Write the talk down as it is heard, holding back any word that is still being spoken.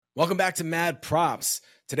Welcome back to Mad Props.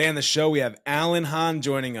 Today on the show, we have Hahn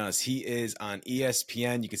joining us. He is on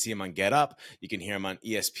ESPN. You can see him on Get Up. You can hear him on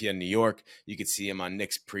ESPN New York. You can see him on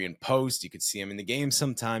Knicks Pre and Post. You can see him in the game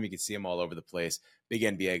sometime. You can see him all over the place. Big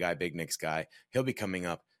NBA guy, big Knicks guy. He'll be coming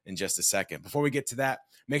up in just a second. Before we get to that,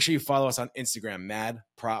 make sure you follow us on Instagram, Mad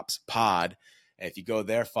Props Pod. If you go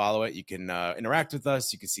there, follow it. You can interact with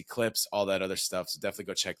us. You can see clips, all that other stuff. So definitely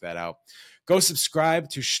go check that out. Go subscribe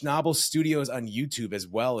to Schnabel Studios on YouTube as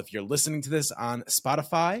well. If you're listening to this on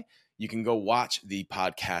Spotify, you can go watch the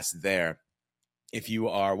podcast there. If you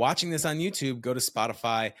are watching this on YouTube, go to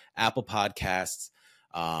Spotify, Apple Podcasts,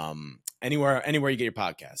 anywhere you get your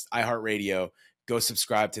podcast, iHeartRadio. Go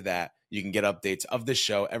subscribe to that. You can get updates of the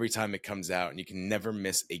show every time it comes out, and you can never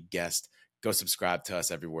miss a guest. Go subscribe to us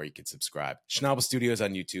everywhere you can subscribe. Schnabel Studios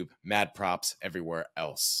on YouTube, Mad Props everywhere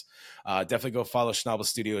else. Definitely go follow Schnabel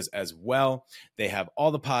Studios as well. They have all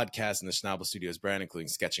the podcasts in the Schnabel Studios brand, including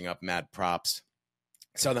Sketching Up, Mad Props,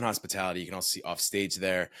 Southern Hospitality. You can also see off stage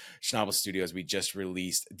there. Schnabel Studios, we just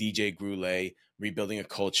released DJ Groulet, Rebuilding a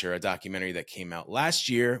Culture, a documentary that came out last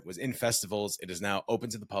year, was in festivals. It is now open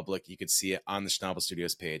to the public. You can see it on the Schnabel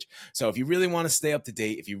Studios page. So if you really want to stay up to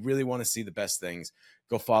date, if you really want to see the best things,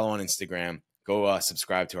 go follow on Instagram. Go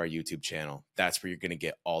subscribe to our YouTube channel. That's where you're going to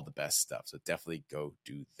get all the best stuff. So definitely go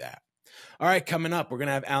do that. All right, coming up, we're going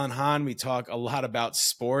to have Hahn. We talk a lot about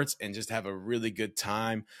sports and just have a really good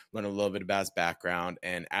time, learn a little bit about his background,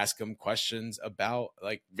 and ask him questions about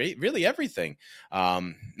like really everything.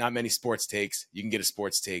 Not many sports takes. You can get a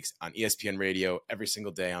sports takes on ESPN Radio every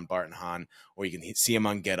single day on Bart and Hahn, or you can see him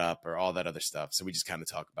on Get Up or all that other stuff. So we just kind of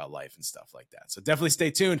talk about life and stuff like that. So definitely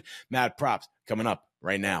stay tuned. Mad Props coming up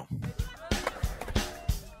right now.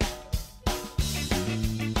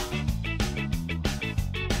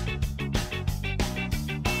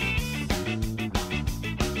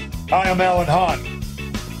 Hi, I'm Hahn.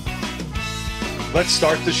 Let's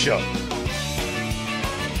start the show.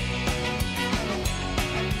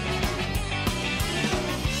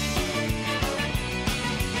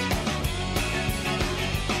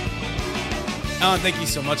 Alan, thank you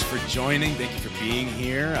so much for joining. Thank you for being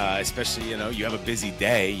here, especially, you have a busy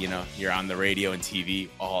day. You're on the radio and TV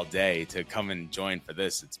all day to come and join for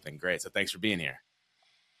this. It's been great. So thanks for being here.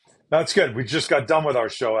 That's good. We just got done with our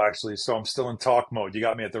show, actually, so I'm still in talk mode. You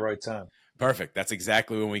got me at the right time. Perfect. That's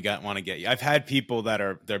exactly when we want to get you. I've had people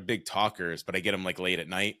they're big talkers, but I get them like late at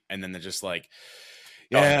night, and then they're just like,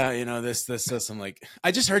 yeah, this. I'm like,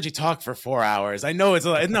 I just heard you talk for 4 hours. I know it's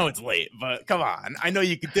late, but come on. I know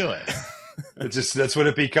you could do it. That's what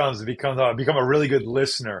it becomes. I become a really good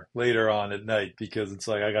listener later on at night because it's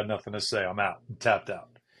like I got nothing to say. I'm out. I'm tapped out.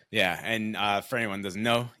 Yeah, and for anyone who doesn't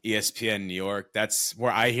know, ESPN New York, that's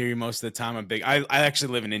where I hear you most of the time. I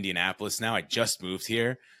actually live in Indianapolis now. I just moved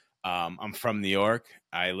here. I'm from New York.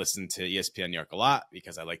 I listen to ESPN New York a lot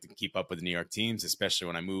because I like to keep up with the New York teams, especially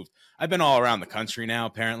when I moved. I've been all around the country now,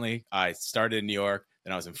 apparently. I started in New York,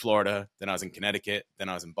 then I was in Florida, then I was in Connecticut, then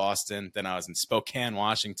I was in Boston, then I was in Spokane,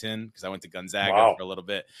 Washington, because I went to Gonzaga for a little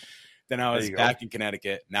bit. Then I was back in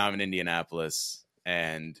Connecticut. Now I'm in Indianapolis.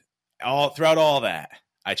 And throughout all that,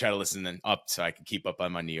 I try to listen up so I can keep up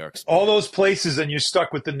on my New York sports. All those places, and you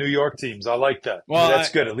stuck with the New York teams. I like that. Well,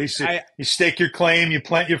 that's good. At least you stake your claim, you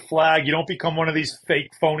plant your flag. You don't become one of these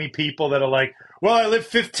fake, phony people that are like, well, I live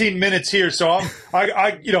 15 minutes here, so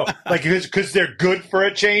because they're good for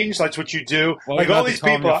a change. That's what you do. Well, like all these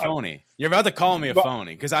people. Phony. You're about to call me a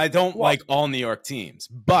phony because I don't like all New York teams,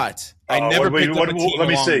 but I never picked up a team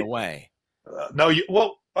along the way.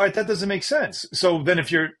 All right, that doesn't make sense. So then,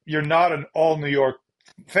 if you're not an all New York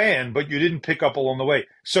fan, but you didn't pick up along the way.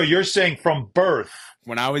 So you're saying from birth,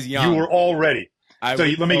 when I was young, you were all ready.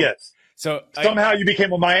 Let me guess. So somehow you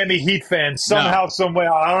became a Miami Heat fan. Somehow, some way.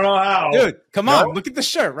 I don't know how. Dude, come on. Look at the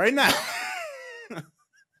shirt right now.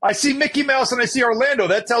 I see Mickey Mouse and I see Orlando.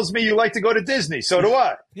 That tells me you like to go to Disney. So do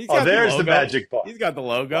I. There's the magic part. He's got the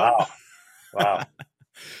logo. Wow.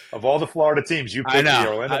 Of all the Florida teams, you picked the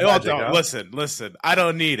Orlando Magic. Listen. I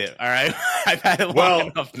don't need it. All right. I've had it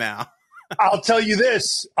long enough now. I'll tell you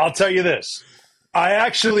this. I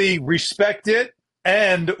actually respect it.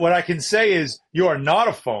 And what I can say is you are not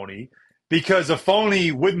a phony because a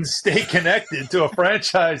phony wouldn't stay connected to a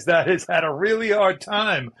franchise that has had a really hard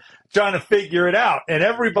time trying to figure it out. And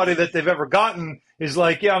everybody that they've ever gotten is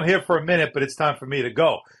like, yeah, I'm here for a minute, but it's time for me to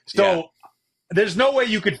go. So there's no way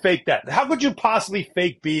you could fake that. How could you possibly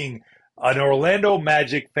fake being an Orlando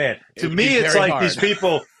Magic fan? To me, it's like hard.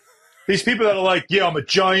 These people that are like, yeah, I'm a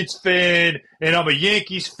Giants fan and I'm a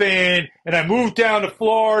Yankees fan and I moved down to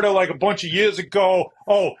Florida like a bunch of years ago.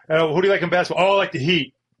 Oh, who do you like in basketball? Oh, I like the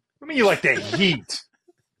Heat. I mean, you like the Heat.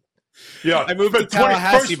 Yeah, I moved to but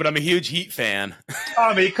Tallahassee, but I'm a huge Heat fan.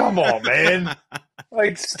 I mean, come on, man.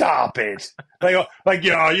 Like, stop it. I'm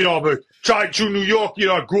a tried to New York.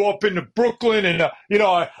 I grew up in Brooklyn, and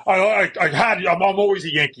I'm always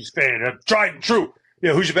a Yankees fan. I'm tried and true.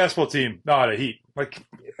 Who's your basketball team? No, the Heat. Like,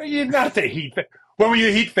 you're not the Heat fan. When were you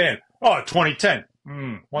a Heat fan? Oh, 2010.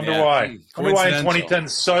 Wonder why. Wonder why in 2010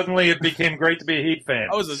 suddenly it became great to be a Heat fan.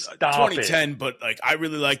 I was a Stop 2010, but like I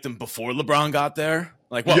really liked them before LeBron got there.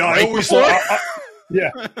 Like what? Yeah, right I always before?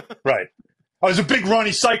 yeah, right. I was a big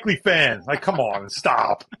Ronnie Cycli fan. Like, come on,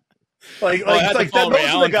 stop. Like that.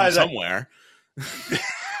 Those are the guys somewhere.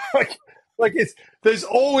 There's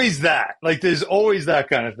always that. Like, there's always that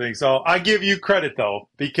kind of thing. So I give you credit though,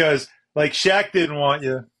 because like Shaq didn't want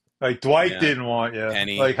you, like Dwight didn't want you.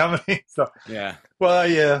 Penny. Like how many? So, yeah. Well,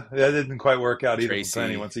 yeah, that didn't quite work out either. Tracy. For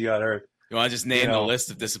Penny once he got hurt. You want to just name the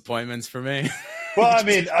list of disappointments for me? Well, I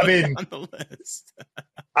mean, on the list.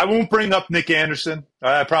 I won't bring up Nick Anderson.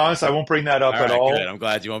 I promise I won't bring that up at all. Good. I'm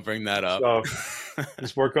glad you won't bring that up. So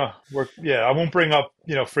just work. Yeah, I won't bring up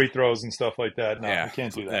free throws and stuff like that. No, I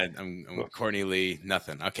can't do that. I'm Courtney Lee.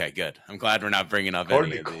 Nothing. Okay, good. I'm glad we're not bringing up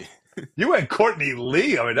any of the. You went Courtney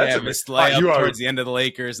Lee. I mean, that's a missed layup towards the end of the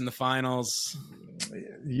Lakers in the finals.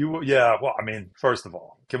 Well, I mean, first of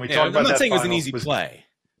all, can we talk about that? I'm not saying it was an easy play,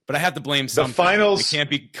 but I have to blame something. The finals. It can't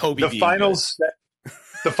be Kobe. The finals.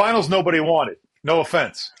 The finals. Nobody wanted. No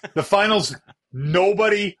offense. The finals.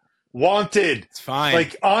 Nobody wanted. It's fine.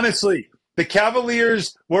 Like, honestly, the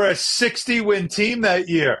Cavaliers were a 60-win team that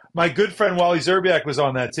year. My good friend Wally Zerbiak was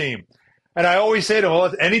on that team. And I always say to him,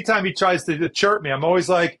 well, anytime he tries to chirp me, I'm always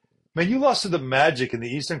like, man, you lost to the Magic in the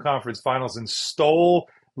Eastern Conference Finals and stole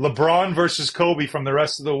LeBron versus Kobe from the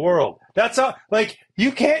rest of the world. That's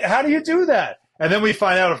you can't, how do you do that? And then we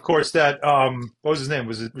find out, of course, that, what was his name?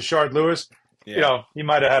 Was it Rashard Lewis? Yeah. He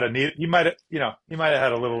might have had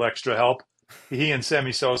a little extra help. He and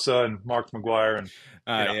Sammy Sosa and Mark McGuire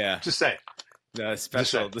and just saying. The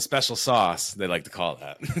special sauce, they like to call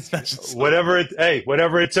that. Special sauce. Whatever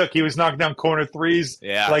it took. He was knocking down corner threes.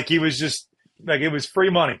 Yeah. Like he was just like it was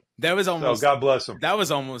free money. That was almost God bless him. That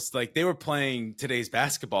was almost like they were playing today's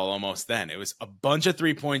basketball almost then. It was a bunch of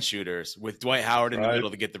 3-point shooters with Dwight Howard in the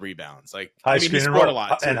middle to get the rebounds. Like high screen and roll a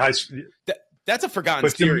lot and high that's a forgotten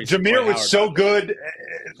series. Jameer was so good.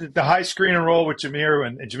 The high screen and roll with Jameer,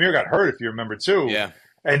 and Jameer got hurt, if you remember, too. Yeah.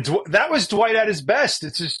 And that was Dwight at his best.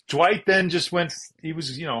 It's just Dwight then just went – he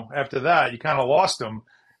was, after that, you kind of lost him.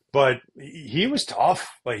 But he was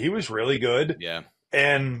tough. Like, he was really good. Yeah.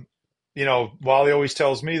 And, Wally always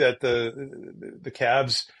tells me that the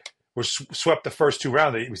Cavs were swept the first two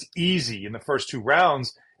rounds. It was easy in the first two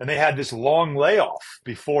rounds, and they had this long layoff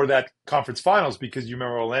before that conference finals because you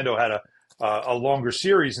remember Orlando had a longer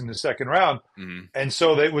series in the second round. Mm-hmm. And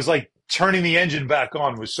so it was like turning the engine back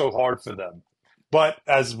on was so hard for them. But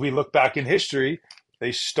as we look back in history,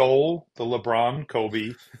 they stole the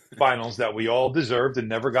LeBron-Kobe finals that we all deserved and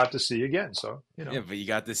never got to see again. So, Yeah, but you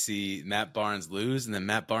got to see Matt Barnes lose and then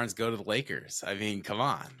Matt Barnes go to the Lakers. I mean, come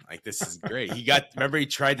on. Like, this is great. Remember he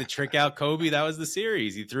tried to trick out Kobe? That was the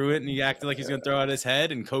series. He threw it and he acted like he was going to throw out his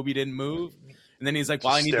head and Kobe didn't move. And then he's like,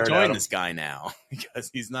 well, I need to join this guy now because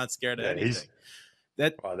he's not scared of anything.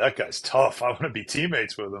 Wow, that guy's tough. I want to be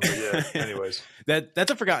teammates with him. But yeah, anyways. That's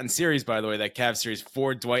a forgotten series, by the way, that Cavs series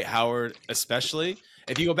for Dwight Howard especially.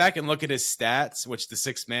 If you go back and look at his stats, which the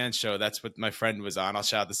Sixth Man Show, that's what my friend was on. I'll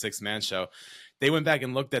shout out the Sixth Man Show. They went back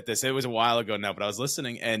and looked at this. It was a while ago now, but I was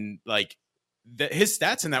listening, and like his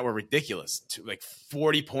stats in that were ridiculous. Like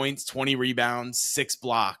 40 points, 20 rebounds, 6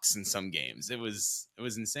 blocks in some games. It was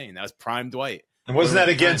insane. That was prime Dwight. And was that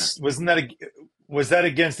against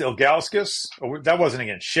Ilgauskas? Or that wasn't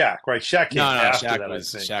against Shaq, right? Shaq came after that, I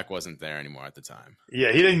think. Shaq wasn't there anymore at the time.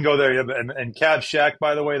 Yeah, he didn't go there. And Cavs Shaq,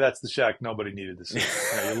 by the way, that's the Shaq nobody needed to see.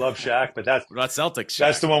 You love Shaq, but that's what about Celtics Shaq?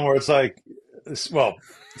 That's the one where it's like, well,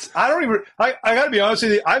 I got to be honest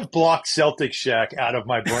with you. I've blocked Celtics Shaq out of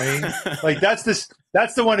my brain. Like that's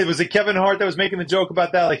the one. It was a Kevin Hart that was making the joke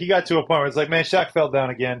about that. Like he got to a point where it's like, man, Shaq fell down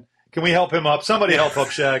again. Can we help him up? Somebody help up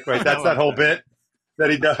Shaq, right? That's that whole bit that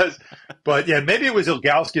he does. But yeah, maybe it was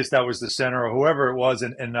Ilgauskas that was the center or whoever it was.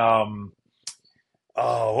 And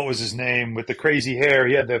what was his name with the crazy hair?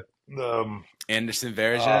 He had the Anderson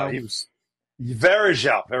Varejao. He was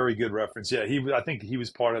Varejao. Very good reference. Yeah, I think he was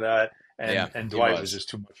part of that. And Dwight was just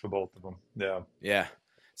too much for both of them. Yeah. Yeah.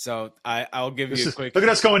 So I'll give you a quick. Look at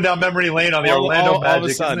us going down memory lane on the Orlando Magic. All of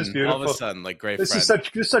a sudden, Isn't this beautiful? All of a sudden, like great. This is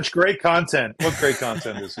such great content. What great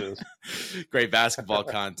content this is. Great basketball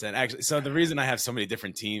content. Actually, so the reason I have so many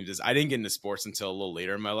different teams is I didn't get into sports until a little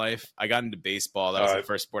later in my life. I got into baseball. That was the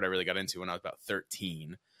first sport I really got into when I was about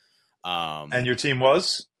 13. And your team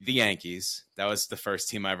was? The Yankees. That was the first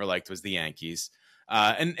team I ever liked, was the Yankees.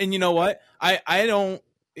 And you know what? I don't.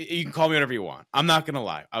 You can call me whatever you want. I'm not gonna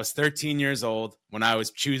lie. I was 13 years old when I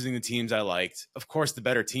was choosing the teams I liked. Of course, the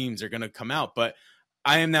better teams are gonna come out, but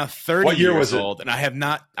I am now 30 What year years was it? old, and I have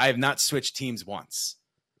not switched teams once,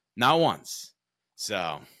 not once.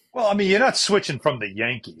 So, well, I mean, you're not switching from the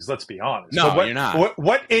Yankees. Let's be honest. No, so you're not.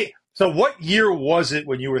 So what year was it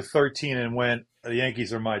when you were 13 and went, the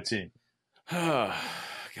Yankees are my team? God,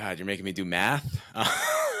 you're making me do math.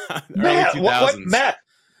 Early 2000s. Math?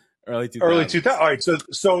 Early 2000s. Early 2000s. All right,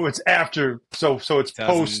 so it's after. So it's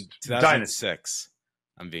post 2006.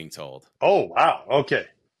 I'm being told. Oh wow. Okay.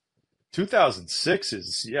 2006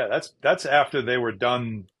 is that's after they were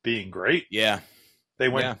done being great. Yeah. They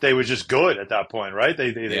went. Yeah. They were just good at that point, right?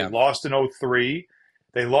 They lost in 03.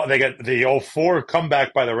 They got the 04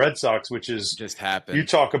 comeback by the Red Sox, which is just happened. You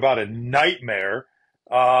talk about a nightmare.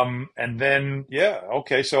 And then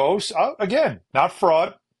okay. So again, not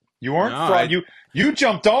fraud. You weren't fraud. You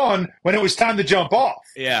jumped on when it was time to jump off.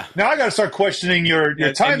 Yeah. Now I got to start questioning your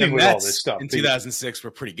timing with all this stuff. In 2006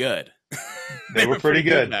 were pretty good. They were pretty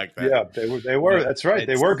good back then. Yeah, they were. Yeah, that's right.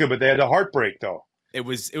 They were good, but they had a heartbreak though. It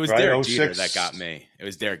was right? Derek Jeter that got me. It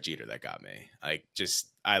was Derek Jeter that got me.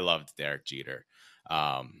 I loved Derek Jeter.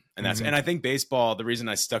 And that's and I think baseball, the reason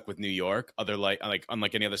I stuck with New York, unlike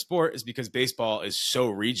any other sport, is because baseball is so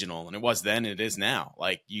regional, and it was then, and it is now.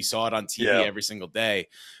 Like, you saw it on TV every single day,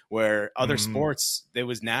 where other sports, it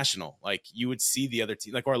was national. Like, you would see the other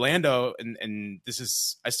team, like Orlando, and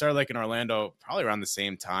I started liking Orlando probably around the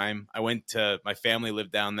same time. My family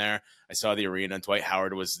lived down there. I saw the arena, and Dwight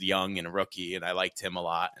Howard was young and a rookie, and I liked him a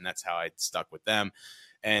lot, and that's how I stuck with them.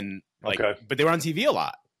 And but they were on TV a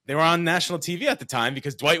lot. They were on national TV at the time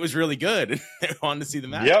because Dwight was really good, and they wanted to see the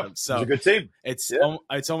matchup. Yeah, so it's a good team.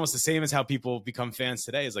 It's almost the same as how people become fans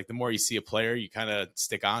today. Is like, the more you see a player, you kind of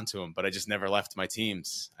stick on to him. But I just never left my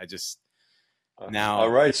teams. Now. All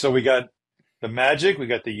right, so we got the Magic, we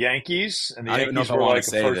got the Yankees, and the Yankees were like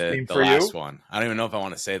a first team for you. One. I don't even know if I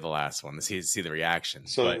want to say the last one. To see the reaction.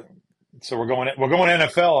 So we're going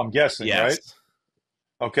NFL. I'm guessing, yes.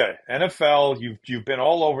 Right? Okay, NFL. You've been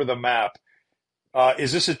all over the map.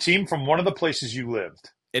 Is this a team from one of the places you lived?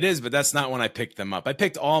 It is, but that's not when I picked them up. I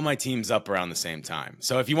picked all my teams up around the same time.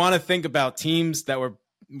 So if you want to think about teams that were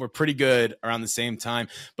pretty good around the same time,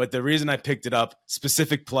 but the reason I picked it up,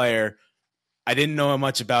 specific player, I didn't know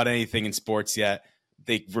much about anything in sports yet.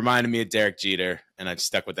 They reminded me of Derek Jeter, and I've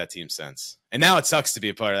stuck with that team since. And now it sucks to be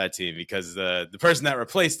a part of that team because the person that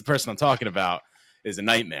replaced the person I'm talking about is a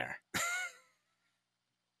nightmare.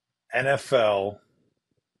 NFL.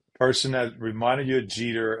 Person that reminded you of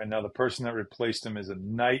Jeter, and now the person that replaced him is a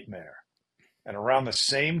nightmare. And around the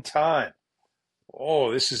same time,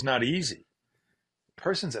 this is not easy.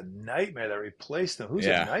 Person's a nightmare that replaced him. Who's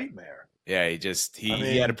a nightmare? Yeah,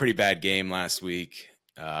 he had a pretty bad game last week.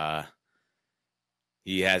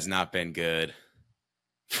 He has not been good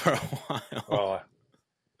for a while. Well,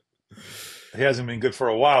 he hasn't been good for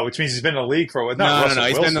a while, which means he's been in the league for a while. No.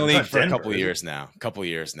 He's been in the league for a couple of years now.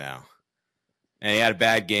 And he had a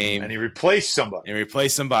bad game. And he replaced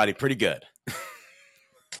somebody. Pretty good.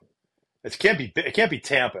 It can't be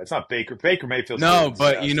Tampa. It's not Baker. Baker Mayfield. No,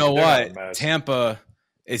 but you know what? Tampa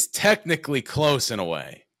is technically close in a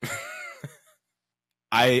way.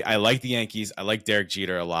 I like the Yankees. I like Derek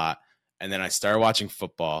Jeter a lot. And then I started watching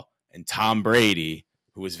football, and Tom Brady,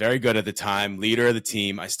 who was very good at the time, leader of the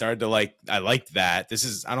team. I liked that.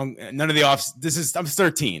 I'm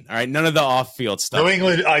 13. All right. None of the off field stuff. New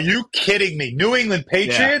England. Are you kidding me? New England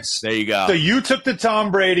Patriots. Yeah, there you go. So you took the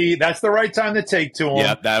Tom Brady. That's the right time to take to him.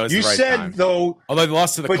 Yeah, that was the right time. You said though, although they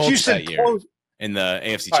lost to the Colts that year in the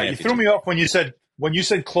AFC Championship. You threw me off when you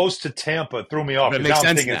said close to Tampa. It threw me off. But it makes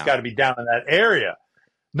sense now. It's got to be down in that area.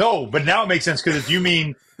 No, but now it makes sense because you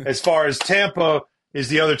mean as far as Tampa is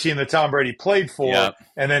the other team that Tom Brady played for,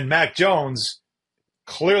 and then Mac Jones,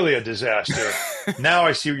 clearly a disaster. Now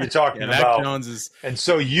I see what you're talking about. Mac Jones is, and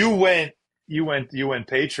so you went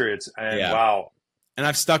Patriots, and wow. And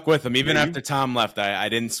I've stuck with them even after Tom left. I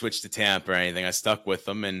didn't switch to Tampa or anything. I stuck with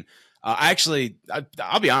them, and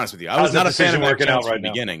I'll be honest with you. I was not a fan of Mac Jones from the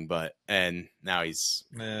beginning, and now he's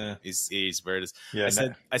where it is. Yeah,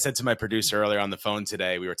 I said to my producer earlier on the phone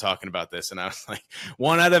today, we were talking about this, and I was like,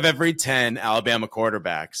 1 out of every 10 Alabama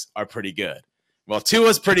quarterbacks are pretty good. Well,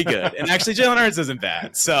 Tua's pretty good, and actually Jalen Hurts isn't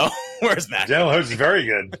bad. So where's Mac? Jalen Hurts is very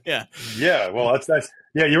good. Yeah. Well, that's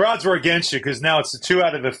your odds were against you because now it's the 2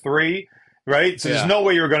 out of the 3. Right? So there's no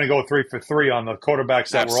way you were going to go 3 for 3 on the quarterbacks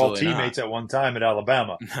that were all teammates at one time at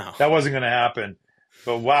Alabama. No. That wasn't going to happen.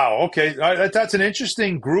 But wow, okay, that's an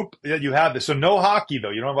interesting group that you have. This, so no hockey though.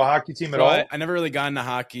 You don't have a hockey team at So all. I never really got into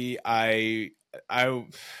hockey. I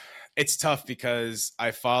it's tough because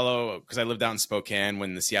I lived out in Spokane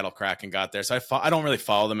when the Seattle Kraken got there. So I don't really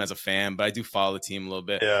follow them as a fan, but I do follow the team a little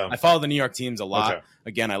bit. Yeah. I follow the New York teams a lot. Okay.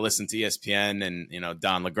 Again, I listen to ESPN and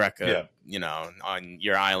Don LaGreca, Yeah. on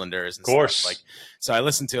your Islanders and Of course. stuff. Like, so I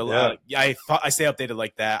listen to a lot. Yeah, I stay updated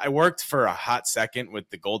like that. I worked for a hot second with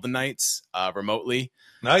the Golden Knights remotely.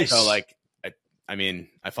 Nice. So like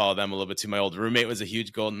I follow them a little bit too. My old roommate was a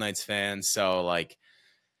huge Golden Knights fan, so like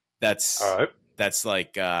that's all right. That's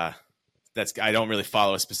like I don't really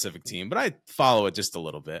follow a specific team, but I follow it just a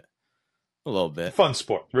little bit. Fun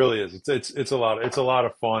sport, really is. It's a lot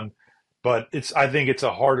of fun, but I think it's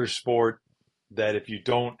a harder sport that if you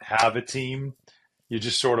don't have a team, you're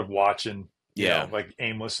just sort of watching, like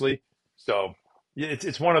aimlessly. So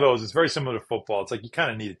it's one of those. It's very similar to football. It's like you kind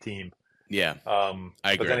of need a team. Yeah,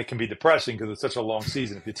 I agree. But then it can be depressing because it's such a long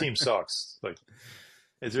season. If your team sucks, like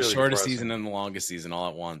it's really the shortest depressing. season and the longest season all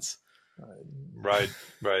at once. Right.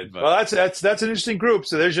 But, well, that's an interesting group.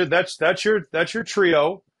 So that's your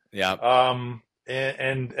trio. Yeah.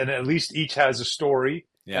 And at least each has a story.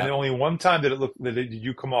 Yeah. And only one time did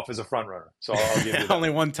you come off as a front runner. So I'll give you that.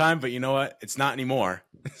 Only one time, but you know what? It's not anymore.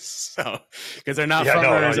 So because they're not front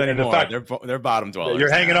runners anymore. Fact, they're bottom dwellers.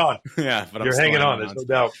 You're hanging on. Yeah, but you're hanging on. There's no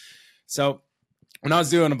doubt. So when I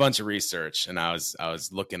was doing a bunch of research and I was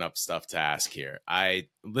looking up stuff to ask here, I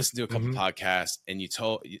listened to a couple podcasts, and you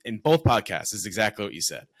told in both podcasts is exactly what you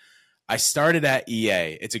said. I started at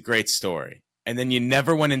EA. It's a great story. And then you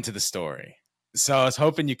never went into the story. So I was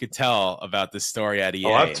hoping you could tell about the story at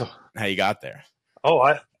EA, how you got there. Oh,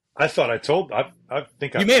 I thought I told. I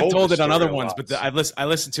think you may have told it on other ones, but I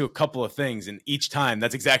listened to a couple of things, and each time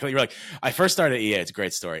that's exactly, you're like, I first started at EA. It's a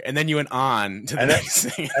great story, and then you went on to the next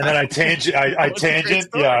thing, and then I tangent. I tangent.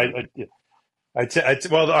 Yeah.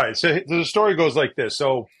 Well, all right. So the story goes like this.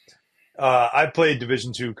 So I played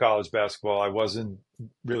Division II college basketball. I wasn't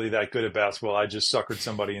really that good at basketball. I just suckered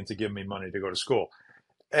somebody into giving me money to go to school,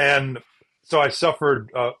 and so I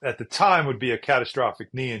suffered at the time would be a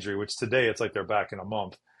catastrophic knee injury, which today it's like they're back in a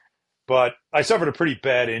month. But I suffered a pretty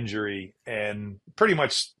bad injury, and pretty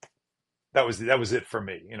much that was it for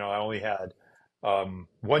me. I only had 1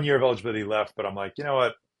 year of eligibility left, but I'm like, you know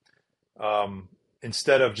what?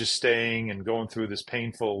 Instead of just staying and going through this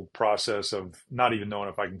painful process of not even knowing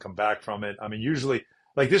if I can come back from it. I mean, usually,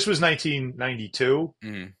 like this was 1992,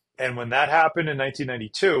 and when that happened in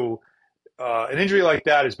 1992, an injury like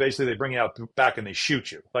that is basically they bring you out back and they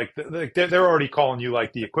shoot you. Like they're already calling you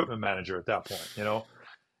like the equipment manager at that point,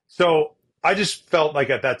 So I just felt like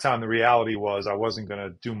at that time the reality was I wasn't going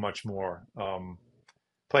to do much more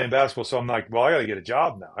playing basketball. So I'm like, well, I got to get a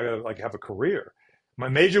job now. I got to have a career. My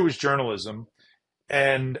major was journalism.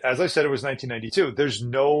 And as I said, it was 1992. There's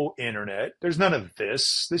no internet. There's none of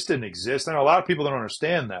this. This didn't exist. I know a lot of people don't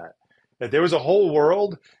understand that there was a whole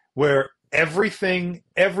world where every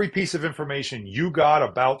piece of information you got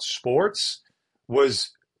about sports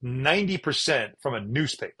was 90% from a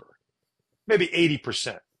newspaper, maybe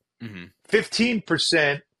 80%.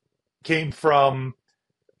 15% came from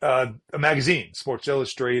a magazine, Sports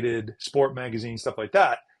Illustrated, Sport Magazine, stuff like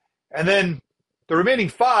that. And then the remaining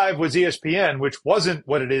 5 was ESPN, which wasn't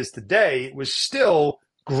what it is today. It was still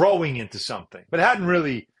growing into something, but it hadn't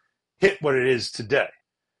really hit what it is today.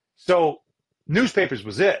 So newspapers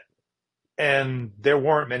was it. And there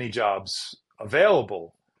weren't many jobs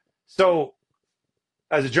available. So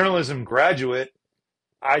as a journalism graduate,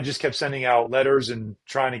 I just kept sending out letters and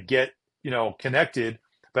trying to get, connected.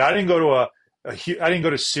 But I didn't go to I didn't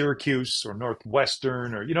go to Syracuse or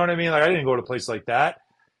Northwestern or, you know what I mean? Like I didn't go to a place like that.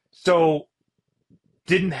 So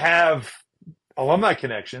didn't have alumni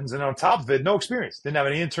connections. And on top of it, no experience. Didn't have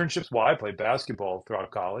any internships. Well, I played basketball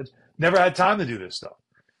throughout college. Never had time to do this stuff.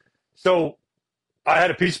 So I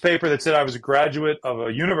had a piece of paper that said I was a graduate of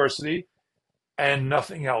a university and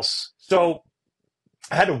nothing else. So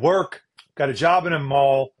I had to work, got a job in a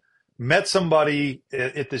mall, met somebody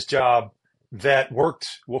at this job that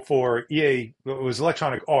worked for EA, it was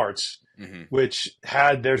Electronic Arts, which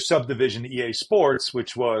had their subdivision EA Sports,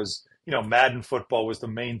 which was, Madden football was the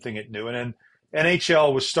main thing it knew. And then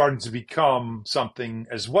NHL was starting to become something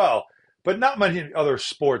as well, but not many other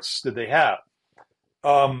sports did they have.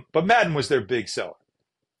 But Madden was their big seller.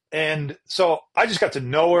 And so I just got to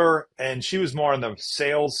know her, and she was more on the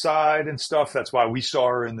sales side and stuff. That's why we saw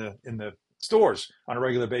her in the stores on a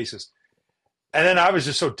regular basis. And then I was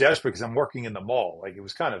just so desperate because I'm working in the mall. Like it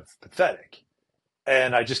was kind of pathetic.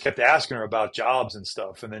 And I just kept asking her about jobs and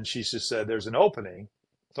stuff. And then she just said, there's an opening.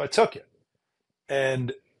 So I took it.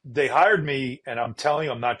 And they hired me, and I'm telling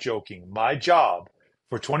you, I'm not joking. My job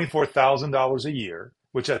for $24,000 a year,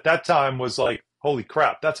 which at that time was like, holy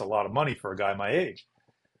crap, that's a lot of money for a guy my age,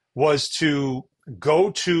 was to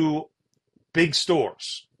go to big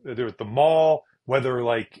stores, whether at the mall, whether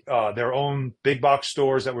like their own big box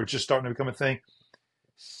stores that were just starting to become a thing,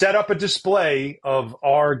 set up a display of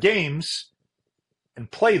our games and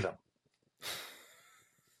play them.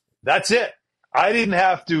 That's it. I didn't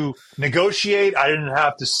have to negotiate. I didn't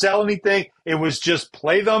have to sell anything. It was just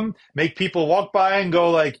play them, make people walk by and go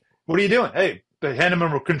like, what are you doing? Hey, hand them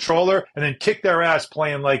a controller and then kick their ass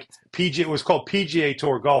playing like PGA. It was called PGA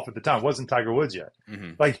Tour golf at the time. It wasn't Tiger Woods yet.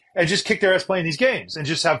 Mm-hmm. Like, and just kick their ass playing these games and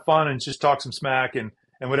just have fun and just talk some smack and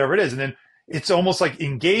whatever it is. And then it's almost like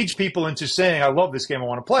engage people into saying, I love this game. I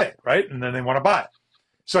want to play it. Right. And then they want to buy it.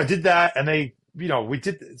 So I did that. And they,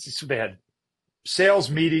 they had sales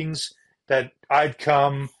meetings that I'd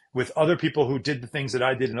come with other people who did the things that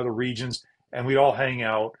I did in other regions, and we'd all hang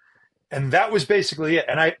out. And that was basically it.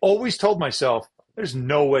 And I always told myself, there's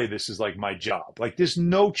no way this is like my job. Like, there's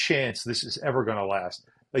no chance this is ever going to last.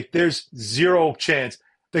 Like, there's zero chance.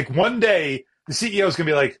 Like, one day, the CEO is going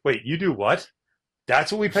to be like, wait, you do what?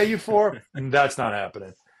 That's what we pay you for? And that's not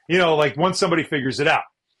happening. Like, once somebody figures it out.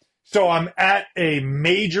 So I'm at a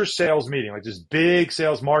major sales meeting, like this big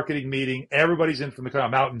sales marketing meeting. Everybody's in from the country.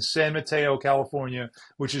 I'm out in San Mateo, California,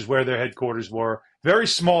 which is where their headquarters were. Very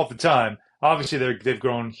small at the time. Obviously, they've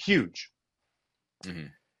grown huge. Mm-hmm.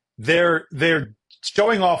 They're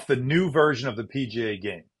showing off the new version of the PGA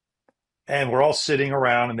game, and we're all sitting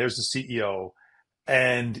around. And there's the CEO,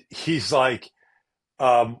 and he's like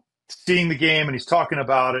seeing the game, and he's talking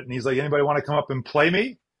about it, and he's like, "Anybody want to come up and play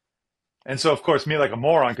me?" And so, of course, me like a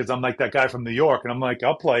moron, because I'm like that guy from New York, and I'm like,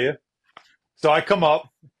 I'll play you. So I come up,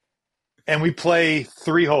 and we play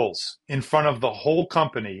 3 holes in front of the whole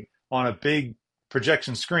company on a big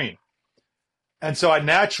projection screen. And so I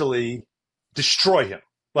naturally destroy him.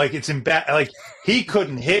 Like, it's like, he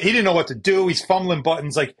couldn't hit. He didn't know what to do. He's fumbling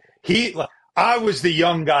buttons. I was the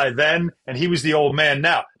young guy then, and he was the old man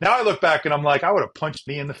now. Now I look back, and I'm like, I would have punched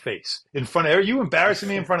me in the face in front of, are you embarrassing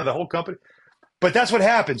me in front of the whole company? But that's what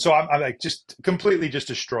happened. So I'm like, just completely just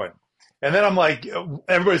destroy him. And then I'm like,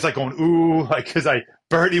 everybody's like going, ooh, like, because I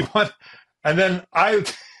birdie one. And then I,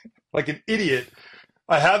 like an idiot,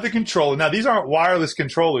 I have the controller. Now, these aren't wireless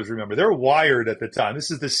controllers, remember. They're wired at the time. This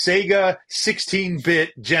is the Sega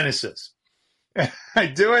 16-bit Genesis. And I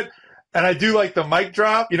do it, and I do like the mic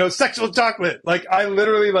drop, sexual chocolate. Like, I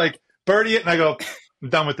literally like birdie it, and I go, I'm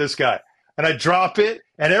done with this guy. And I drop it,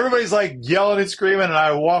 and everybody's like yelling and screaming, and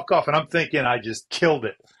I walk off, and I'm thinking I just killed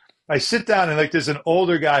it. I sit down, and like there's an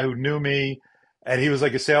older guy who knew me, and he was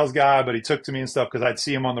like a sales guy, but he took to me and stuff because I'd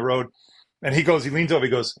see him on the road. And he leans over, he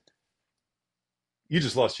goes, you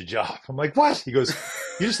just lost your job. I'm like, what? He goes,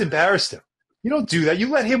 you just embarrassed him. You don't do that. You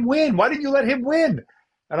let him win. Why didn't you let him win?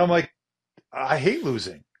 And I'm like, I hate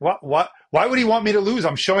losing. Why would he want me to lose?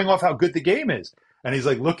 I'm showing off how good the game is. And he's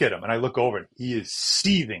like, look at him. And I look over, and he is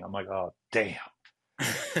seething. I'm like, oh, damn.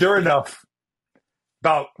 Sure enough,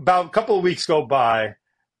 about a couple of weeks go by.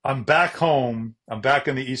 I'm back home. I'm back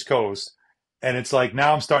on the East Coast. And it's like,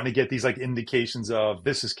 now I'm starting to get these like indications of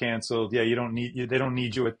this is canceled. Yeah, they don't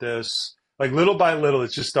need you at this. Like, little by little,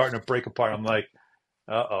 it's just starting to break apart. I'm like,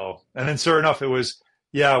 uh-oh. And then sure enough, it was,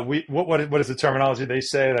 yeah, what is the terminology they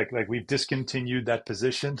say? Like we've discontinued that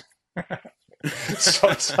position. So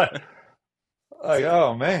it's like,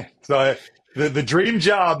 oh man. So the dream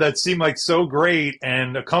job that seemed like so great,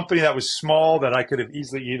 and a company that was small that I could have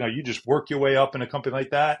easily, you just work your way up in a company like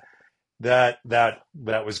that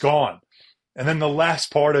was gone. And then the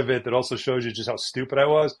last part of it that also shows you just how stupid I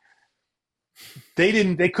was.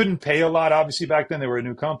 They couldn't pay a lot, obviously, back then. They were a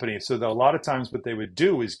new company. So a lot of times what they would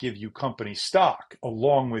do is give you company stock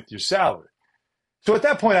along with your salary. So at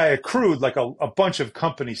that point, I accrued like a bunch of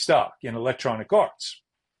company stock in Electronic Arts.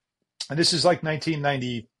 And this is like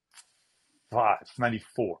 1995,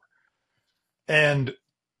 94. And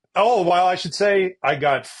all the while, I should say, I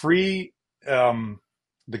got free the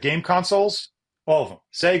game consoles, all of them.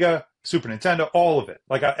 Sega, Super Nintendo, all of it.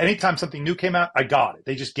 Like anytime something new came out, I got it.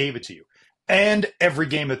 They just gave it to you. And every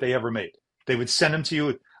game that they ever made. They would send them to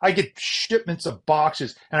you. I get shipments of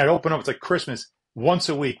boxes, and I'd open up. It's like Christmas once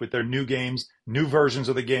a week with their new games, new versions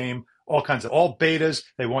of the game, all betas.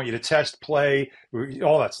 They want you to test, play,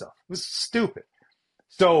 all that stuff. It was stupid.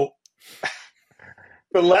 So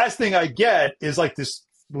the last thing I get is like this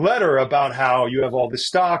letter about how you have all this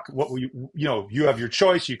stock. You have your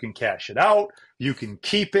choice. You can cash it out. You can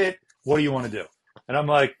keep it. What do you want to do? And I'm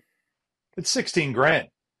like, it's $16,000.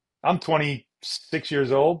 I'm 26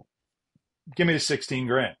 years old. Give me the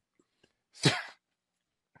 $16,000.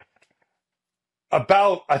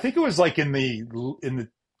 about, I think it was like in the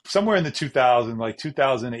somewhere in the 2000, like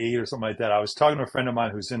 2008 or something like that. I was talking to a friend of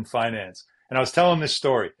mine who's in finance, and I was telling him this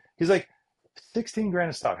story. He's like, 16 grand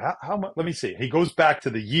of stock. How much? Let me see. He goes back to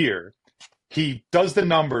the year. He does the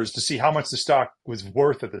numbers to see how much the stock was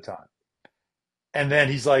worth at the time. And then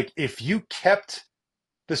he's like, if you kept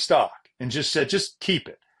the stock and just said, just keep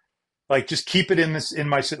it, like, just keep it in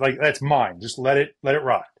my, like, that's mine. Just let it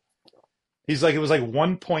ride. He's like, it was like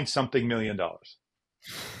 1 point something million dollars.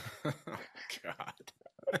 Oh, God.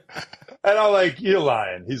 And I'm like, you're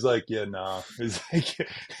lying. He's like, yeah, no. He's like,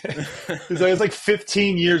 it's like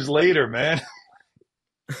 15 years later, man.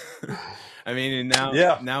 I mean,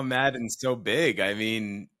 and now Madden's so big. I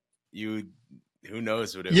mean, who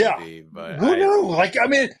knows what it would be? But who knew? Like, I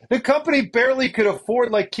mean, the company barely could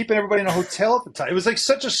afford like keeping everybody in a hotel at the time. It was like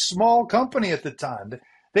such a small company at the time.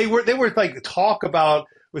 They were like talk about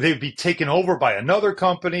they'd be taken over by another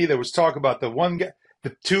company. There was talk about the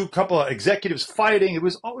couple of executives fighting. It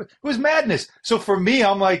was madness. So for me,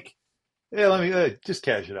 I'm like, yeah, let me just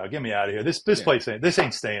cash it out. Get me out of here. This place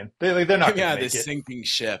ain't staying. They're not going to make it. This sinking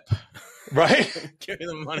ship. Right? Give me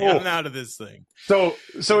the money. I'm out of this thing. So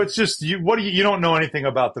it's just you don't know anything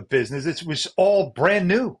about the business. It was all brand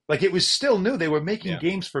new. Like, it was still new. They were making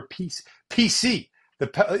games for PC,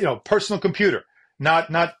 the personal computer, not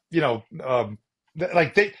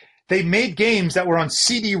like they made games that were on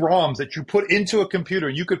CD-ROMs that you put into a computer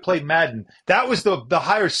and you could play Madden. That was the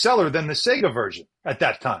higher seller than the Sega version at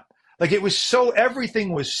that time. Like, it was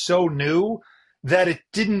everything was so new that you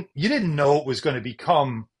didn't know it was going to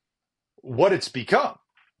become what it's become.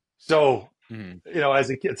 So, as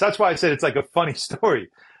a kid, that's why I said it's like a funny story,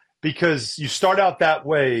 because you start out that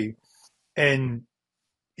way and,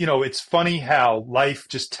 it's funny how life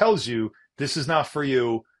just tells you this is not for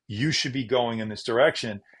you. You should be going in this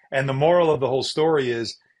direction. And the moral of the whole story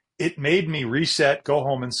is it made me reset, go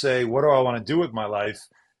home and say, what do I want to do with my life?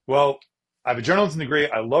 Well, I have a journalism degree.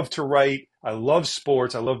 I love to write. I love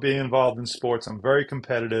sports. I love being involved in sports. I'm very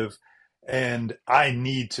competitive. And I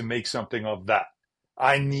need to make something of that.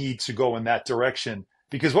 I need to go in that direction,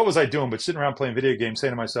 because what was I doing but sitting around playing video games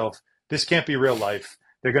saying to myself, this can't be real life.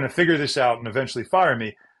 They're going to figure this out and eventually fire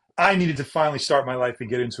me. I needed to finally start my life and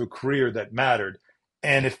get into a career that mattered.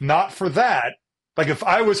 And if not for that, like, if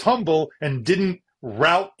I was humble and didn't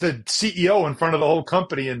rout the CEO in front of the whole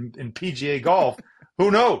company in PGA golf,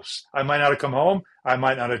 who knows? I might not have come home. I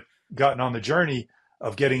might not have gotten on the journey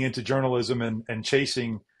of getting into journalism and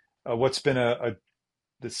chasing what's been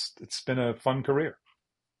it's been a fun career.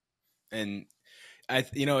 And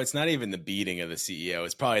it's not even the beating of the CEO.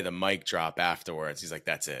 It's probably the mic drop afterwards. He's like,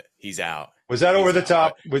 that's it. He's out. Was that over the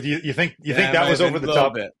top? With you think that was over the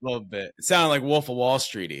top? A little bit. It sounded like Wolf of Wall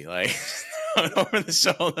Street-y, like over the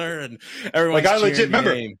shoulder, and everyone's like, I legit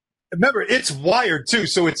remember. Remember, it's wired too,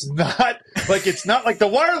 so it's not like the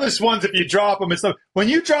wireless ones. If you drop them, it's not. When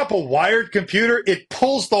you drop a wired computer, it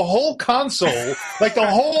pulls the whole console, like the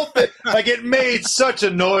whole thing. Like, it made such a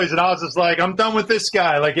noise, and I was just like, I'm done with this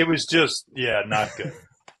guy. Like, it was just, not good.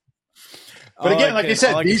 But again, like I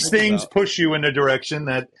said, these things push you in a direction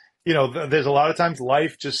that, there's a lot of times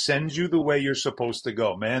life just sends you the way you're supposed to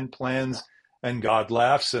go. Man plans and God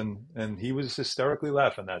laughs, and he was hysterically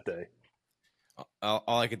laughing that day.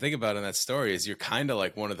 All I can think about in that story is you're kind of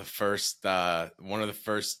like one of the first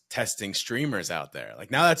testing streamers out there. Like,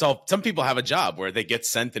 now that's all. Some people have a job where they get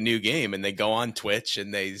sent a new game and they go on Twitch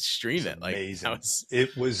and they stream it. Like, amazing.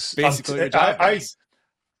 It was basically your job.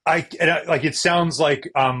 Like, it sounds like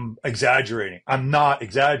I'm exaggerating. I'm not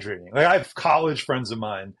exaggerating. Like, I have college friends of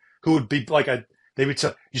mine who would be like, they would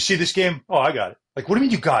say, you see this game? Oh, I got it. Like, what do you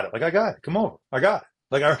mean you got it? Like, I got it. Come over. I got it.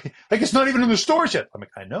 Like, it's not even in the stores yet. I'm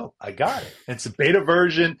like, I know, I got it. And it's a beta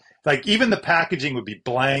version. Like, even the packaging would be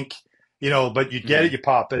blank, but you get it, you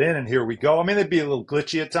pop it in, and here we go. I mean, it'd be a little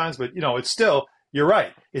glitchy at times, but, it's still, you're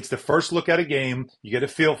right. It's the first look at a game. You get a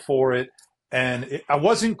feel for it. And I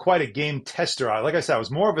wasn't quite a game tester. Like I said, I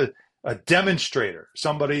was more of a demonstrator,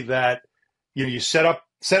 somebody that, you set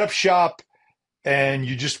up shop and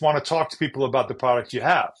you just want to talk to people about the product you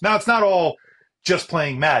have. Now, it's not all just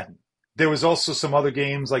playing Madden. There was also some other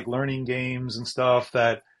games, like learning games and stuff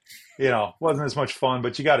that, wasn't as much fun,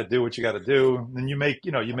 but you got to do what you got to do. And you make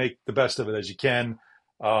the best of it as you can.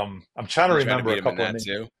 I'm trying to remember a couple of names.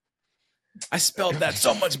 Too. I spelled that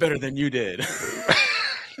so much better than you did.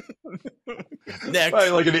 Next.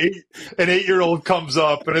 Right, like an 8-year-old comes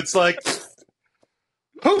up and it's like,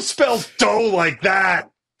 who spells dough like that?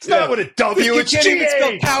 It's not with a W. It's can't even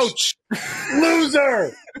spell couch.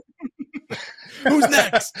 Loser. Who's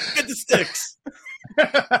next? Get the sticks.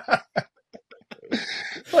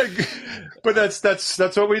 Like, But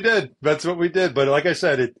that's what we did. That's what we did. But like I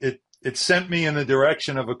said, it sent me in the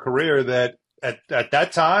direction of a career that at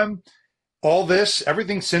that time, all this,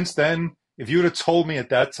 everything since then, if you would have told me at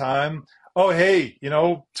that time, oh, hey,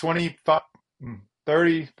 25,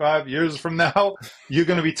 35 years from now, you're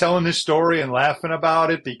going to be telling this story and laughing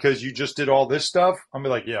about it because you just did all this stuff, I'll be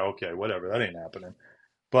like, yeah, okay, whatever. That ain't happening.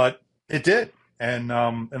 But it did. And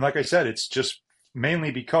like I said, it's just mainly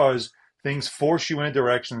because things force you in a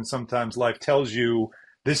direction, and sometimes life tells you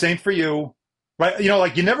this ain't for you, right?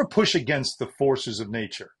 Like you never push against the forces of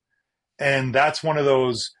nature. And that's one of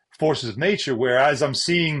those forces of nature where as I'm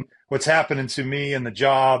seeing what's happening to me and the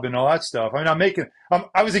job and all that stuff, I mean,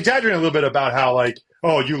 I was exaggerating a little bit about how like,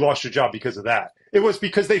 oh, you lost your job because of that. It was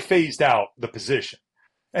because they phased out the position.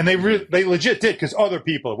 And they legit did, because other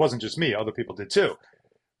people, it wasn't just me, other people did too.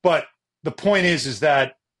 But the point is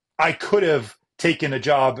that I could have taken a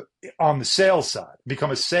job on the sales side,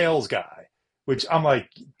 become a sales guy, which I'm like,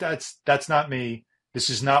 that's not me.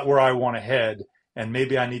 This is not where I want to head. And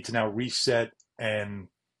maybe I need to now reset and,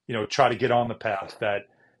 try to get on the path that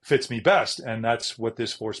fits me best. And that's what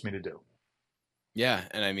this forced me to do. Yeah.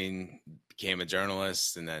 And I mean, became a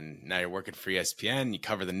journalist, and then now you're working for ESPN. You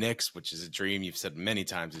cover the Knicks, which is a dream. You've said many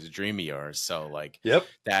times is a dream of yours. So like, yep,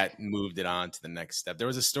 that moved it on to the next step. There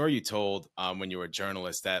was a story you told when you were a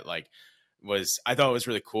journalist that like I thought it was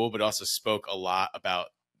really cool, but also spoke a lot about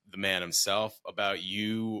the man himself. About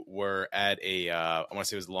you were at I want to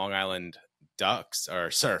say it was Long Island Ducks or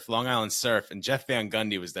Long Island Surf, and Jeff Van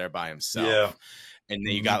Gundy was there by himself. Yeah. And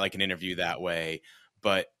then you got like an interview that way.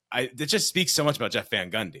 But it just speaks so much about Jeff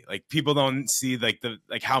Van Gundy. Like people don't see like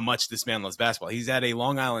how much this man loves basketball. He's at a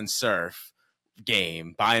Long Island Surf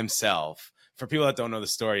game by himself. For people that don't know the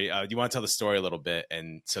story, you want to tell the story a little bit,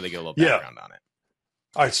 and so they get a little background on it.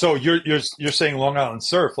 All right, so you're saying Long Island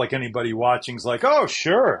Surf, like anybody watching's like, oh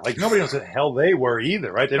sure, like nobody knows what the hell they were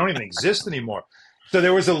either, right? They don't even exist anymore. So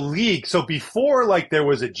there was a league. So before like there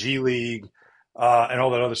was a G League and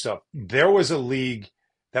all that other stuff, there was a league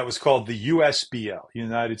that was called the USBL,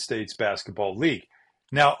 United States Basketball League.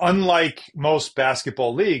 Now, unlike most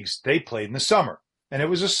basketball leagues, they played in the summer. And it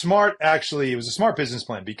was a smart business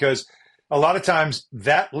plan, because a lot of times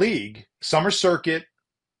that league, summer circuit,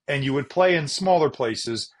 and you would play in smaller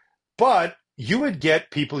places, but you would get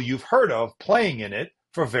people you've heard of playing in it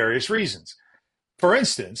for various reasons. For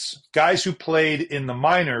instance, guys who played in the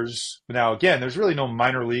minors. Now, again, there's really no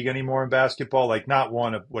minor league anymore in basketball, like not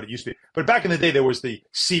one of what it used to be. But back in the day, there was the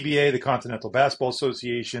CBA, the Continental Basketball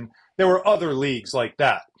Association. There were other leagues like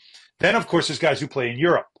that. Then, of course, there's guys who play in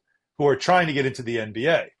Europe who are trying to get into the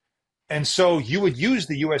NBA. And so you would use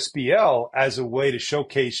the USBL as a way to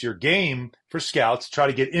showcase your game for scouts, try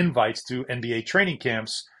to get invites to NBA training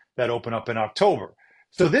camps that open up in October.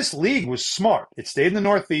 So this league was smart. It stayed in the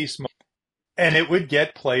Northeast. And it would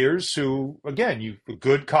get players who, again,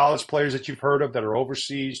 good college players that you've heard of that are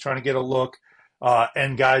overseas trying to get a look,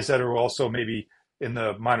 and guys that are also maybe in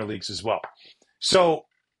the minor leagues as well. So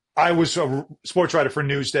I was a sports writer for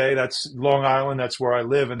Newsday. That's Long Island. That's where I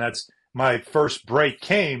live. And that's my first break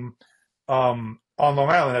came on Long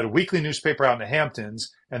Island. I had a weekly newspaper out in the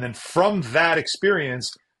Hamptons. And then from that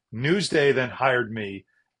experience, Newsday then hired me.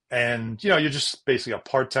 And, you're just basically a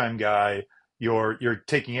part-time guy. You're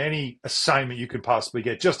taking any assignment you could possibly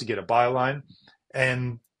get just to get a byline.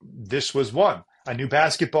 And this was one. I knew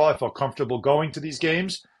basketball. I felt comfortable going to these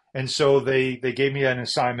games. And so they gave me an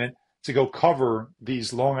assignment to go cover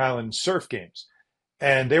these Long Island Surf games.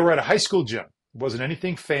 And they were at a high school gym. It wasn't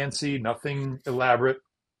anything fancy, nothing elaborate.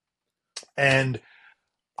 And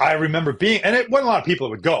I remember and it wasn't a lot of people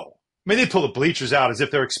that would go. I mean, they'd pull the bleachers out as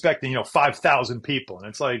if they're expecting, 5,000 people. And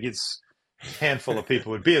it's like, it's a handful of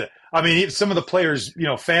people would be there. I mean, some of the players,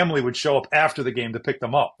 family would show up after the game to pick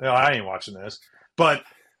them up. I ain't watching this. But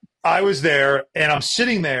I was there, and I'm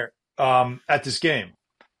sitting there at this game.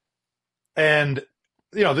 And,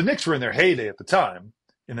 the Knicks were in their heyday at the time,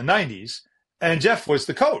 in the 90s, and Jeff was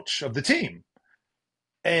the coach of the team.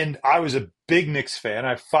 And I was a big Knicks fan.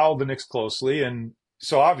 I followed the Knicks closely. And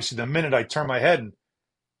so obviously the minute I turned my head, and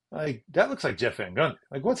like, that looks like Jeff Van Gundy.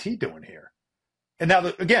 Like, what's he doing here? And now,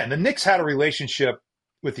 again, the Knicks had a relationship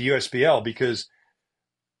with the USBL because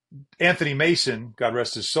Anthony Mason, God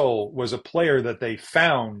rest his soul, was a player that they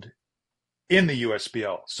found in the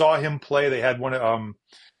USBL. Saw him play. They had one of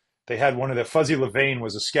the Fuzzy Levine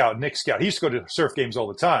was a scout, Knicks scout. He used to go to surf games all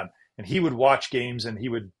the time, and he would watch games, and he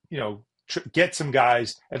would, get some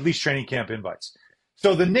guys at least training camp invites.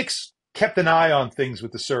 So the Knicks kept an eye on things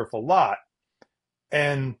with the surf a lot,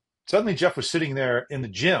 and suddenly Jeff was sitting there in the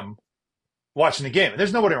gym watching the game, and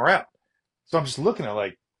there's nobody around. So I'm just looking at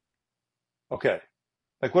like, okay,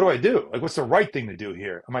 Like, what do I do? Like, what's the right thing to do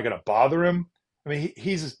here? Am I going to bother him? I mean,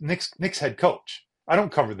 he's Knicks head coach. I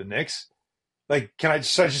don't cover the Knicks. Like, should I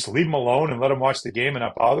just leave him alone and let him watch the game and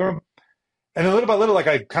not bother him? And then little by little, like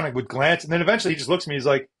I kind of would glance, and then eventually he just looks at me. He's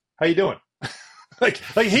like, "How you doing?" like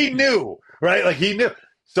he knew, right? Like he knew.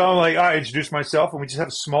 So I'm like, I introduced myself, and we just have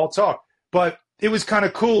a small talk. But it was kind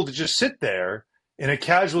of cool to just sit there in a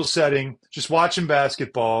casual setting, just watching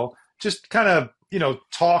basketball, just kind of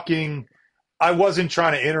talking. I wasn't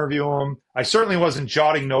trying to interview him. I certainly wasn't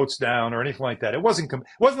jotting notes down or anything like that. It wasn't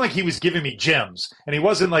like he was giving me gems, and he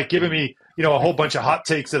wasn't like giving me a whole bunch of hot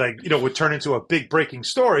takes that I would turn into a big breaking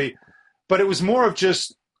story. But it was more of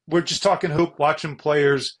just we're just talking hoop, watching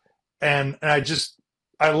players, and I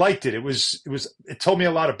liked it. It told me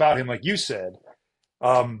a lot about him, like you said.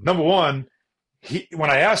 Number one, when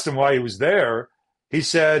I asked him why he was there, he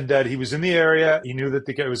said that he was in the area. He knew that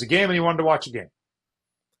it was a game, and he wanted to watch a game.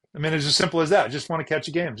 I mean, it's as simple as that. I just want to catch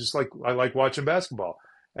a game, just like I like watching basketball.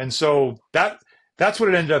 And so that's what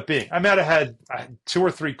it ended up being. I might have had 2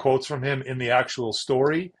 or 3 quotes from him in the actual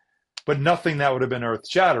story, but nothing that would have been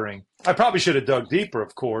earth-shattering. I probably should have dug deeper,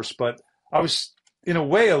 of course, but I was, in a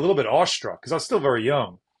way, a little bit awestruck because I was still very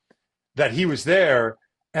young that he was there,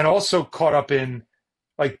 and also caught up in,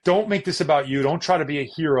 like, don't make this about you. Don't try to be a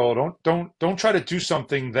hero. Don't try to do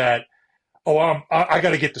something that, I got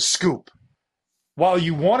to get the scoop. While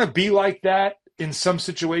you want to be like that in some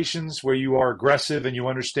situations where you are aggressive and you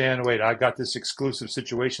understand, wait, I got this exclusive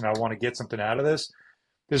situation, I want to get something out of this.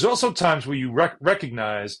 There's also times where you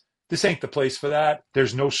recognize this ain't the place for that.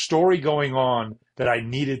 There's no story going on that I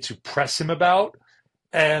needed to press him about.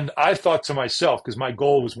 And I thought to myself, because my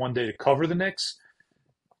goal was one day to cover the Knicks,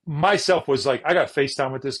 myself was like, I got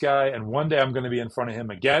FaceTime with this guy, and one day I'm going to be in front of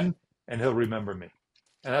him again, and he'll remember me.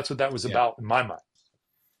 And that's what that was about in my mind.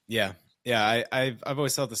 Yeah. Yeah, I've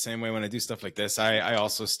always felt the same way when I do stuff like this. I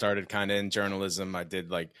also started kind of in journalism. I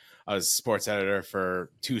was sports editor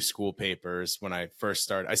for 2 school papers when I first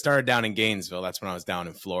started. I started down in Gainesville. That's when I was down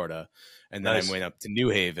in Florida. And then I went up to New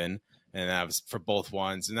Haven, and I was for both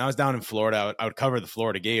ones. And I was down in Florida. I would cover the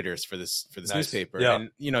Florida Gators for this newspaper. Yeah.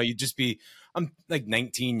 And, I'm like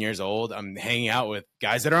 19 years old. I'm hanging out with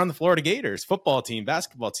guys that are on the Florida Gators football team,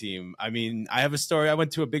 basketball team. I mean, I have a story. I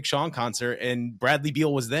went to a Big Sean concert, and Bradley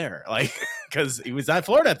Beal was there, like, because he was at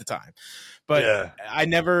Florida at the time. But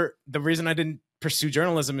the reason I didn't pursue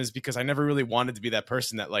journalism is because I never really wanted to be that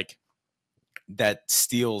person that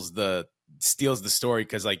steals the story,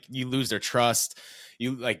 because like you lose their trust.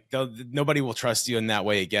 You like nobody will trust you in that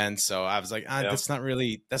way again. So I was like, that's not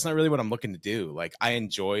really what I'm looking to do. Like, I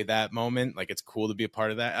enjoy that moment. Like, it's cool to be a part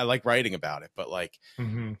of that. I like writing about it, but like,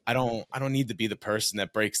 I don't need to be the person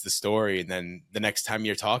that breaks the story. And then the next time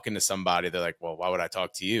you're talking to somebody, they're like, well, why would I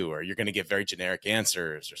talk to you? Or you're going to get very generic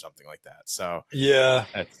answers or something like that. So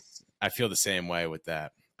I feel the same way with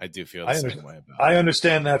that. I do feel the same way about it. I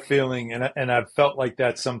understand that feeling. And I've felt like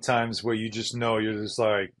that sometimes, where you just know, you're just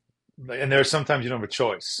like, and there's sometimes you don't have a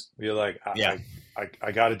choice. You're like,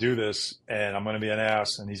 I got to do this, and I'm going to be an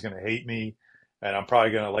ass, and he's going to hate me, and I'm probably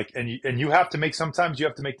going to like, and you have to make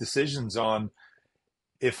decisions on,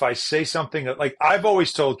 if I say something that, like, I've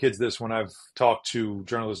always told kids this when I've talked to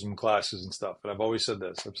journalism classes and stuff, but I've always said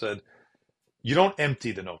this. I've said, you don't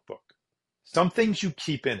empty the notebook. Some things you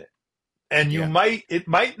keep in it, and it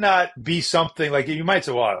might not be something like, you might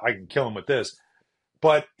say, well, I can kill him with this,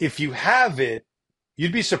 but if you have it,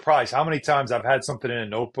 you'd be surprised how many times I've had something in a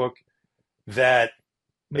notebook that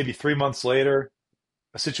maybe 3 months later,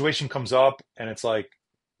 a situation comes up, and it's like,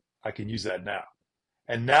 I can use that now.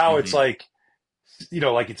 And now it's like,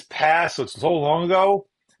 like it's past, so it's so long ago,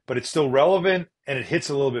 but it's still relevant, and it hits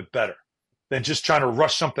a little bit better than just trying to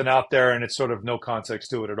rush something out there and it's sort of no context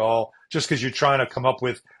to it at all, just because you're trying to come up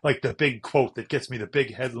with like the big quote that gets me the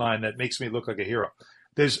big headline that makes me look like a hero.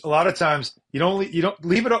 There's a lot of times you don't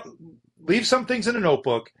leave some things in a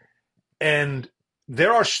notebook, and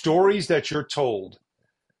there are stories that you're told,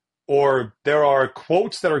 or there are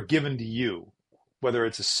quotes that are given to you, whether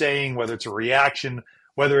it's a saying, whether it's a reaction,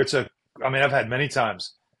 whether it's I've had many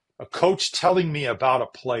times a coach telling me about a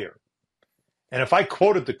player. And if I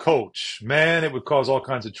quoted the coach, man, it would cause all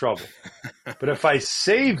kinds of trouble. But if I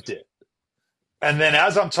saved it, and then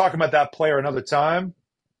as I'm talking about that player another time,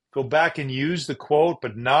 go back and use the quote,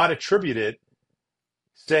 but not attribute it,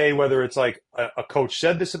 say whether it's like a coach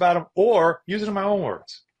said this about him, or use it in my own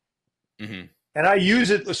words. And I use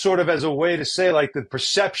it sort of as a way to say, like, the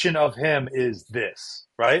perception of him is this,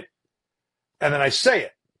 right? And then I say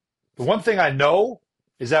it. The one thing I know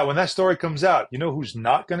is that when that story comes out, you know who's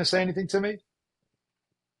not going to say anything to me?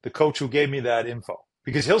 The coach who gave me that info.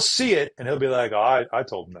 Because he'll see it and he'll be like, oh, I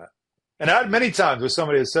told him that. And I had many times where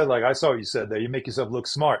somebody has said, like, I saw what you said there. You make yourself look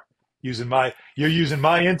smart you're using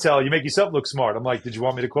my intel. You make yourself look smart. I'm like, did you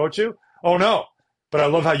want me to quote you? Oh no, but I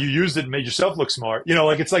love how you used it and made yourself look smart.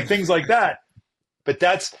 Like it's like things like that. But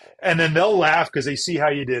and then they'll laugh because they see how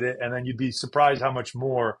you did it, and then you'd be surprised how much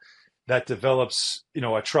more that develops,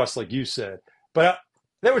 a trust, like you said. But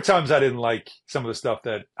there were times I didn't like some of the stuff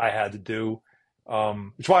that I had to do,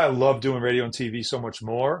 which is why I love doing radio and TV so much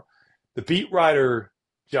more. The beat writer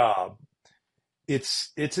job,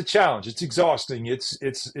 it's a challenge. It's exhausting. It's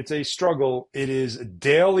a struggle. It is a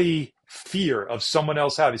daily fear of someone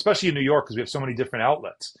else having, especially in New York because we have so many different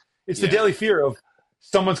outlets. It's the daily fear of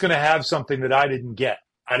someone's going to have something that I didn't get.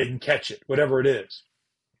 I didn't catch it, whatever it is.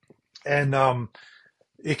 And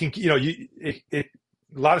it can, a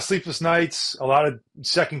lot of sleepless nights, a lot of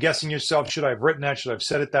second guessing yourself. Should I have written that? Should I have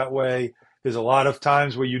said it that way? There's a lot of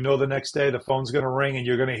times where the next day the phone's going to ring and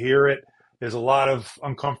you're going to hear it. There's a lot of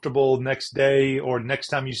uncomfortable next day or next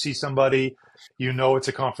time you see somebody, it's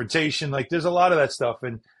a confrontation. Like there's a lot of that stuff.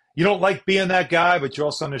 And you don't like being that guy, but you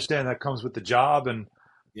also understand that comes with the job. And,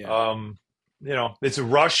 it's a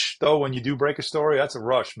rush though. When you do break a story, that's a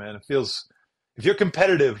rush, man. It feels, if you're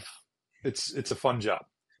competitive, it's a fun job.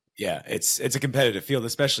 Yeah. It's a competitive field,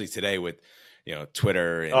 especially today with,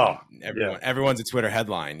 Twitter and everyone's a Twitter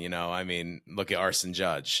headline, I mean, look at Arson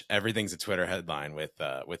Judge. Everything's a Twitter headline with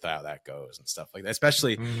how that goes and stuff like that,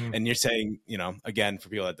 especially. And you're saying, again, for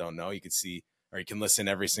people that don't know, you can see, or you can listen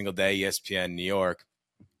every single day, ESPN New York.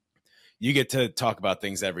 You get to talk about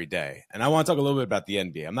things every day. And I want to talk a little bit about the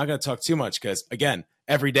NBA. I'm not going to talk too much because, again,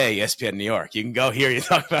 every day, ESPN New York, you can go here, you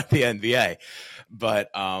talk about the NBA.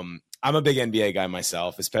 But I'm a big NBA guy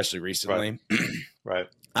myself, especially recently. Right.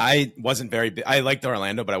 I wasn't very big. I liked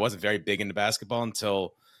Orlando, but I wasn't very big into basketball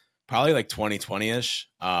until probably like 2020-ish.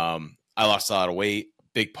 I lost a lot of weight.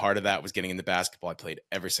 Big part of that was getting into basketball. I played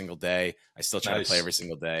every single day. I still try to play every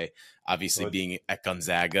single day. Obviously, being at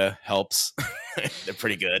Gonzaga helps. They're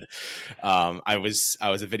pretty good. I was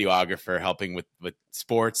a videographer helping with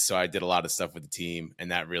sports, so I did a lot of stuff with the team.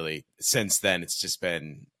 And that really, since then, it's just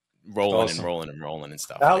been rolling and rolling and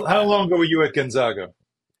stuff. How long ago were you at Gonzaga?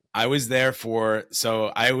 I was there for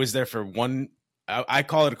one. I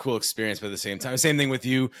call it a cool experience, but at the same time, same thing with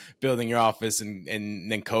you building your office and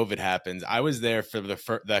then COVID happens. I was there for the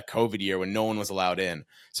COVID year when no one was allowed in.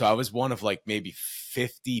 So I was one of like maybe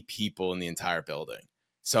 50 people in the entire building.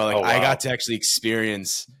 So like I got to actually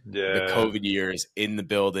experience the COVID years in the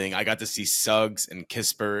building. I got to see Suggs and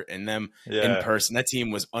Kispert and them in person. That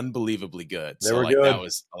team was unbelievabably good. That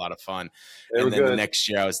was a lot of fun. The next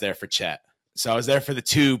year I was there for Chet. So I was there for the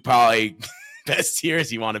two probably best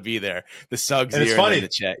years you want to be there. The Suggs year and the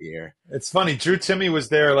Chet year. It's funny. Drew Timme was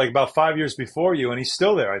there like about 5 years before you, and he's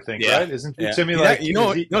still there, I think, right? Isn't Drew Timme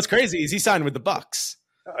like... what's crazy is he signed with the Bucks.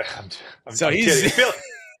 I'm kidding.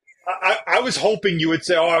 I was hoping you would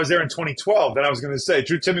say, I was there in 2012. Then I was going to say,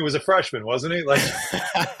 Drew Timme was a freshman, wasn't he? Like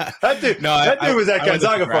that dude was at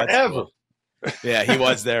Gonzaga forever. Yeah, he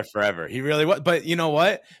was there forever. He really was. But you know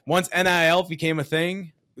what? Once NIL became a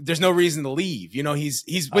thing, there's no reason to leave.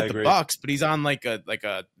 He's with the Bucks, but he's on like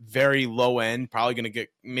a very low end, probably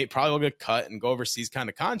will get cut and go overseas kind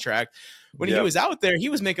of contract. When he was out there, he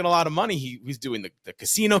was making a lot of money. He was doing the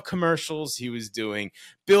casino commercials. He was doing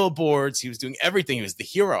billboards. He was doing everything. He was the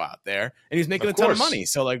hero out there, and he was making a ton of money.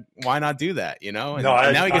 So like, why not do that? And now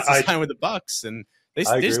he gets to sign with the Bucks, and they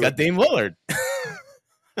just got Dame Lillard.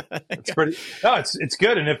 It's pretty. No, it's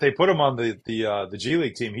good. And if they put him on the G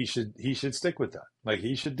League team, he should stick with that. Like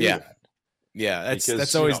he should do that. Yeah,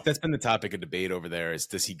 that's always that's been the topic of debate over there. Is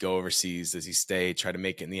does he go overseas? Does he stay? Try to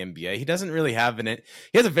make it in the NBA? He doesn't really have it.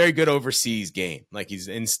 He has a very good overseas game. Like he's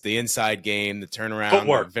in the inside game, the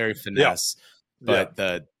turnaround, very finesse. But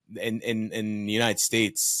in the United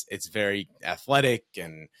States, it's very athletic,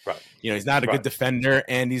 and he's not a good defender,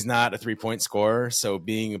 and he's not a 3-point scorer. So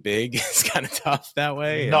being a big is kind of tough that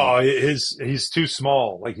way. No, he's too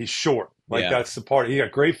small. Like he's short. Like that's the part. He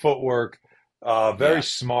got great footwork, very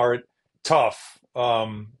smart, tough,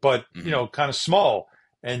 but kind of small.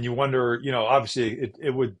 And you wonder, obviously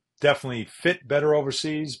it would definitely fit better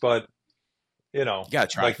overseas, but you gotta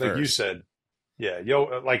try like you said,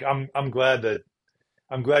 like I'm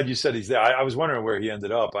glad you said he's there. I was wondering where he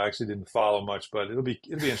ended up. I actually didn't follow much, but it'll be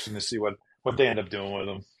interesting to see what they end up doing with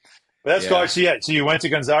him. But that's cool. So you went to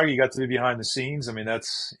Gonzaga. You got to be behind the scenes. I mean,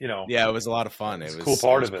 that's it was a lot of fun. It was a cool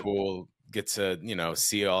part of it. Cool get to,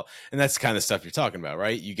 see all, and that's the kind of stuff you're talking about,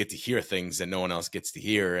 right? You get to hear things that no one else gets to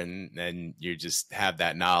hear, and you just have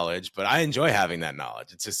that knowledge. But I enjoy having that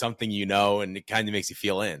knowledge. It's just something, and it kind of makes you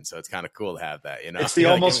feel in. So it's kind of cool to have that, It's the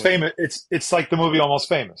Almost Famous. It's like the movie Almost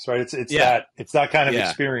Famous, right? It's that kind of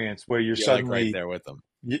experience where you're suddenly like right there with them.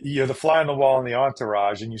 You're the fly on the wall in the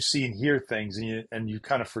entourage, and you see and hear things, and you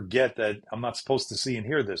kind of forget that I'm not supposed to see and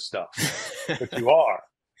hear this stuff, but you are,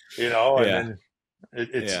 and then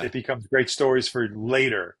it becomes great stories for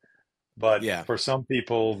later. But for some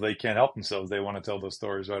people, they can't help themselves. They want to tell those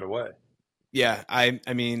stories right away. Yeah, I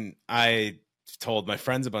mean, I told my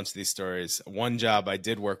friends a bunch of these stories. One job I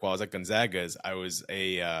did work while I was at Gonzaga is I was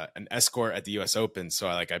an escort at the U.S. Open, so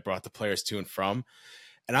I brought the players to and from.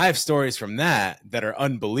 And I have stories from that are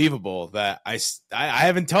unbelievable that I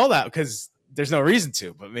haven't told out because there's no reason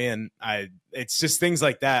to. But man, it's just things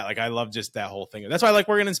like that. Like I love just that whole thing. That's why I like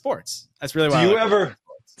working in sports. That's really why. Do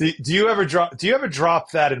you ever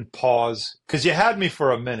drop that and pause? Because you had me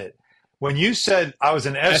for a minute when you said I was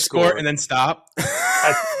an escort and then stop.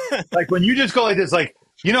 Like when you just go like this, like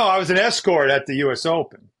I was an escort at the U.S.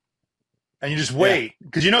 Open, and you just wait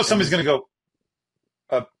because somebody's going to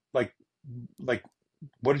go, like.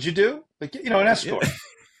 What did you do? Like, an escort.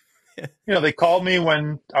 Yeah. They called me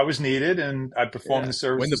when I was needed, and I performed the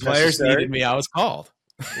service. When the players needed me, I was called.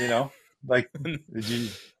 Like, did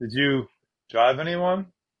you drive anyone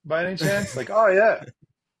by any chance? Like, oh yeah.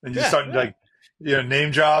 And you start like, name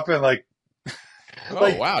dropping, like.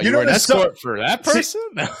 Oh wow! You were an escort for that person.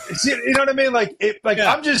 See, you know what I mean? Like,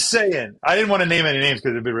 I'm just saying. I didn't want to name any names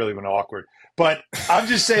because it'd be really awkward. But I'm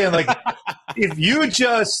just saying, like, if you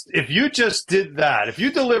just did that, if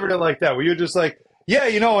you delivered it like that, where you're just like, when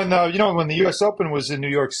the U.S. Open was in New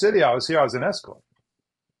York City, I was an escort,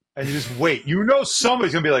 and you just wait.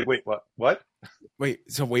 Somebody's gonna be like, wait, what? Wait,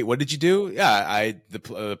 what did you do? Yeah,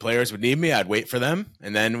 the players would need me. I'd wait for them,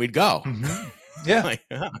 and then we'd go. Mm-hmm. Yeah,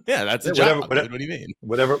 that's a job. What do you mean?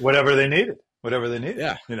 Whatever they needed.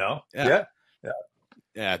 Yeah,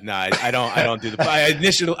 Yeah, no, I don't do the.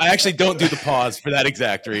 I actually don't do the pause for that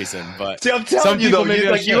exact reason. But see, I'm telling you though,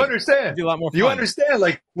 you understand. Do a lot more. You understand,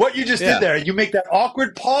 like what you just did there. You make that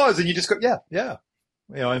awkward pause, and you just go, yeah,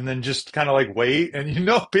 and then just kind of like wait, and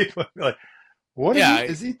people are like, what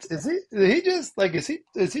is he saying this? Like,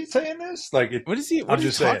 what is he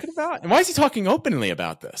talking about? And why is he talking openly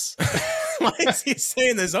about this? Why is he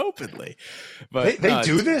saying this openly? But they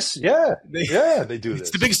do this, they do this.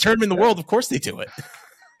 It's the biggest tournament in the world. Of course, they do it.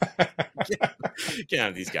 Can't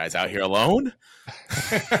have these guys out here alone.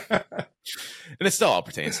 And it still all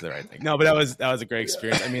pertains to the right thing. No, but that was a great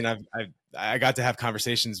experience. I mean, I got to have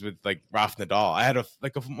conversations with like Rafa Nadal. I had a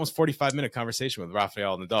almost 45-minute conversation with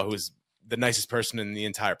Rafael Nadal, who is the nicest person in the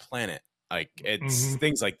entire planet. Like it's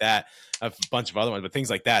things like that. I have a bunch of other ones, but things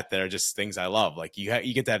like that are just things I love. Like you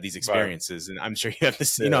get to have these experiences, and I'm sure you have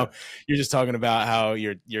this. You're just talking about how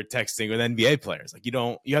you're texting with NBA players. Like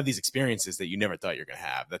you have these experiences that you never thought you're gonna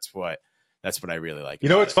have. That's what I really like.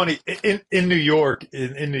 What's funny in New York?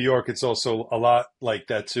 In New York, it's also a lot like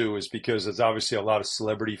that too. Is because there's obviously a lot of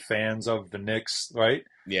celebrity fans of the Knicks, right?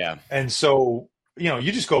 Yeah, and so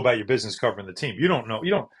you just go about your business covering the team. You don't know.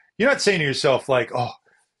 You're not saying to yourself like, oh,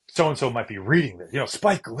 so-and-so might be reading this.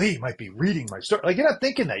 Spike Lee might be reading my story. Like, you're not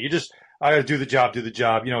thinking that. You just, I got to do the job.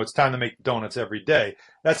 It's time to make donuts every day.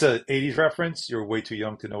 That's a 80s reference. You're way too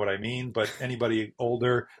young to know what I mean, but anybody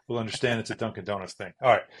older will understand it's a Dunkin' Donuts thing. All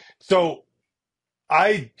right. So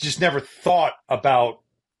I just never thought about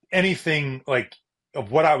anything like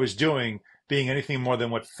of what I was doing being anything more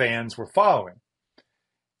than what fans were following.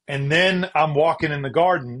 And then I'm walking in the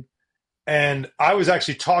Garden, and I was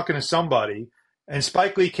actually talking to somebody, and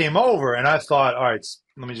Spike Lee came over, and I thought, all right,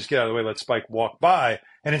 let me just get out of the way, let Spike walk by.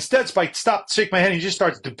 And instead, Spike stopped, shake my hand, and he just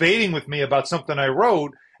starts debating with me about something I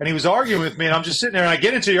wrote, and he was arguing with me, and I'm just sitting there, and I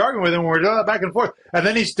get into the argument with him, and we're back and forth. And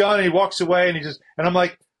then he's done, and he walks away, and and I'm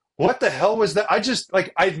like, what the hell was that?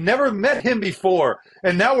 I'd never met him before,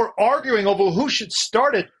 and now we're arguing over who should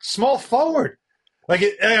start at small forward. And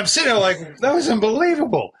I'm sitting there like, that was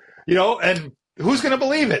unbelievable, and who's going to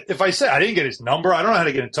believe it if I say I didn't get his number? I don't know how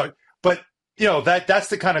to get in touch. But, that's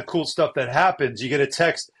the kind of cool stuff that happens. You get a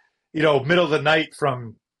text, middle of the night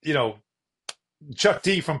from, Chuck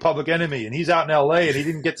D from Public Enemy, and he's out in L.A., and he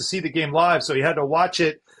didn't get to see the game live, so he had to watch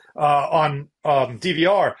it on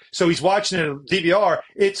DVR. So he's watching it on DVR.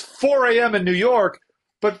 It's 4 a.m. in New York,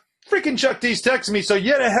 but freaking Chuck D's texting me, so I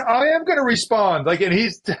am going to respond. And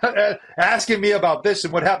he's asking me about this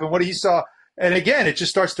and what happened, what he saw. And again, it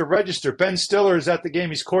just starts to register. Ben Stiller is at the game.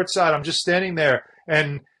 He's courtside. I'm just standing there,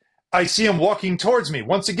 and I see him walking towards me.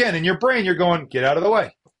 Once again, in your brain, you're going, get out of the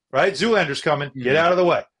way, right? Zoolander's coming. Get out of the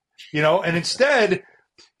way. And instead,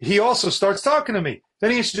 he also starts talking to me.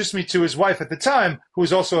 Then he introduced me to his wife at the time, who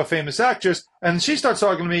was also a famous actress, and she starts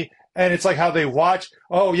talking to me, and it's like how they watch.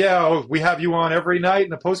 Oh yeah, we have you on every night in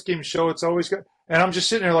the post game show. It's always good. And I'm just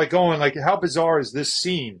sitting there like going, like, how bizarre is this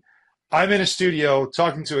scene? I'm in a studio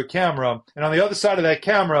talking to a camera, and on the other side of that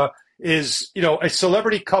camera is, a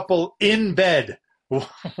celebrity couple in bed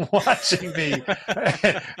watching me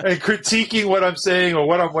and critiquing what I'm saying or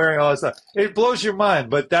what I'm wearing, all that stuff. It blows your mind,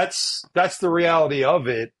 but that's the reality of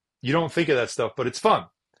it. You don't think of that stuff, but it's fun.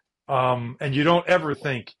 And you don't ever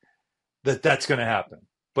think that that's going to happen,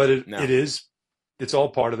 but it's all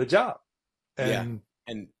part of the job. And,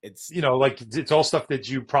 and it's, like it's all stuff that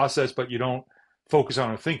you process, but you don't focus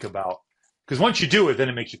on or think about, because once you do it, then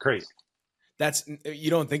it makes you crazy.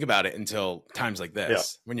 You don't think about it until times like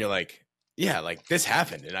this, when you're like, like this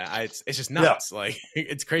happened, and it's just nuts. Like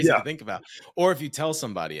it's crazy to think about. Or if you tell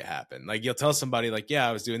somebody it happened, like you'll tell somebody like, yeah,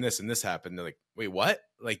 I was doing this and this happened. They're like, wait, what?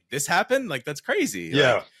 Like this happened? Like that's crazy.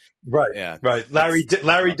 Yeah. Like, right. Yeah. Right.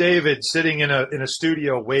 Larry David sitting in a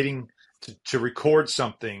studio waiting to record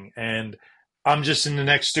something, and I'm just in the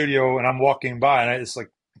next studio and I'm walking by and it's like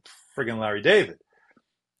friggin' Larry David.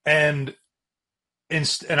 And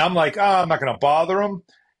I'm like, I'm not going to bother him.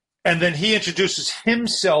 And then he introduces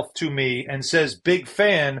himself to me and says, big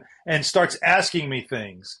fan, and starts asking me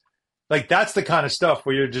things. Like, that's the kind of stuff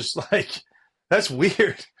where you're just like, that's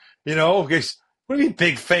weird. Because, what do you mean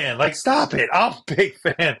big fan? Like, stop it. I'm a big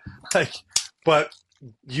fan. Like, but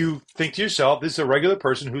you think to yourself, this is a regular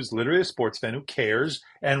person who's literally a sports fan who cares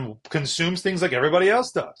and consumes things like everybody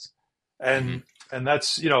else does. And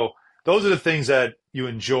that's, those are the things that you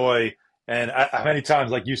enjoy. And how many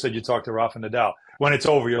times, like you said, you talk to Rafa Nadal. When it's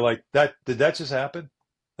over, you're like, did that just happen?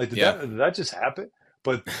 Like, did that just happen?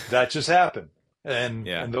 But that just happened. And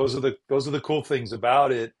those are the cool things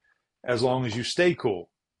about it, as long as you stay cool,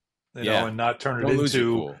 and not turn it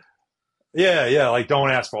into cool. Like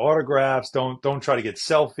don't ask for autographs, don't try to get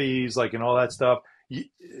selfies, like, and all that stuff.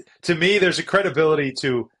 To me, there's a credibility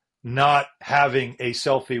to not having a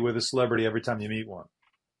selfie with a celebrity every time you meet one.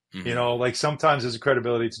 Like sometimes there's a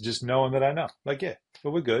credibility to just knowing that I know, like,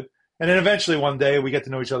 but we're good. And then eventually one day we get to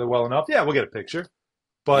know each other well enough. Yeah, we'll get a picture.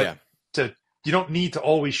 But you don't need to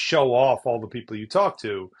always show off all the people you talk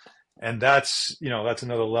to. And that's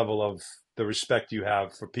another level of the respect you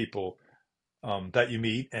have for people that you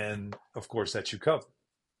meet and, of course, that you cover.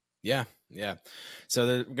 Yeah. So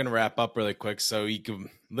we're going to wrap up really quick. So you can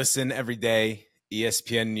listen every day,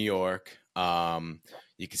 ESPN New York.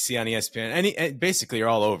 You can see on ESPN, basically you're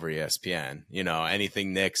all over ESPN,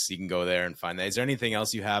 anything Knicks, you can go there and find that. Is there anything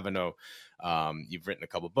else you have? I know you've written a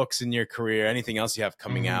couple books in your career. Anything else you have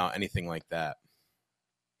coming out? Anything like that?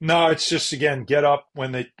 No, it's just, again, get up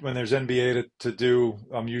when there's NBA to do.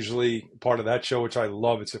 I'm usually part of that show, which I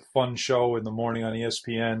love. It's a fun show in the morning on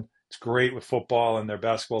ESPN. It's great with football and their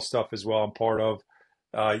basketball stuff as well. I'm part of,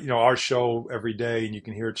 our show every day, and you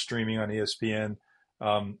can hear it streaming on ESPN.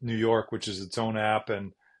 New York, which is its own app,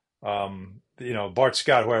 and Bart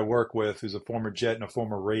Scott, who I work with, who's a former Jet and a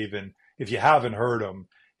former Raven. If you haven't heard him,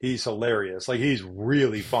 he's hilarious. Like, he's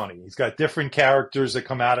really funny. He's got different characters that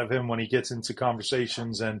come out of him when he gets into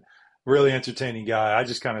conversations, and really entertaining guy. I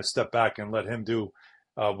just kind of step back and let him do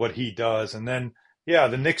what he does. And then,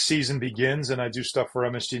 the Knicks season begins, and I do stuff for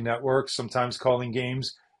MSG Network, sometimes calling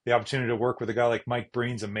games. The opportunity to work with a guy like Mike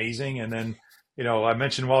Breen's amazing. And then, I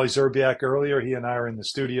mentioned Wally Zerbiak earlier. He and I are in the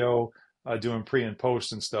studio doing pre and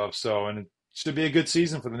post and stuff. So, and it should be a good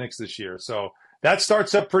season for the Knicks this year. So that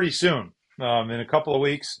starts up pretty soon, in a couple of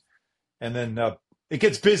weeks. And then it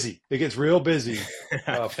gets busy. It gets real busy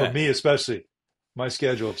for me, especially my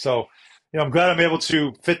schedule. So, I'm glad I'm able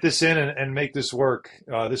to fit this in and make this work.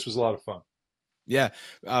 This was a lot of fun. Yeah.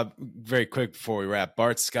 Very quick before we wrap,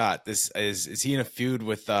 Bart Scott, is he in a feud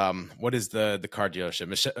with, what is the car dealership?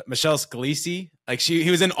 Michelle Scalisi? Like he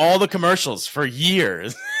was in all the commercials for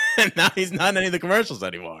years and now he's not in any of the commercials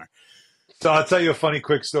anymore. So I'll tell you a funny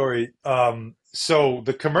quick story. So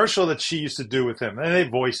the commercial that she used to do with him, and they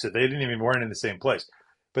voiced it, they didn't even weren't in the same place,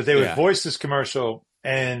 but they would voice this commercial.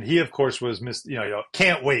 And he, of course, was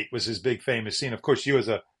Can't Wait was his big famous scene. Of course, you as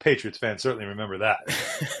a Patriots fan certainly remember that.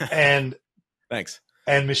 And thanks.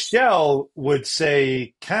 And Michelle would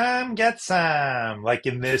say, "Come get some," like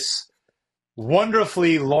in this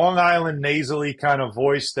wonderfully Long Island nasally kind of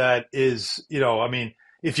voice that is,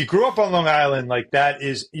 if you grew up on Long Island, like that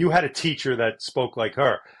is, you had a teacher that spoke like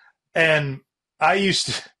her. And I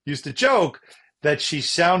used to joke that she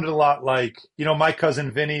sounded a lot like, My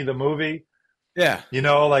Cousin Vinny, the movie. Yeah.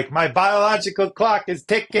 Like my biological clock is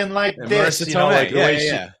ticking like this. Marissa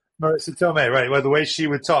Tomei. Marissa Tomei, right? Well, the way she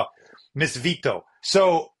would talk. Miss Vito.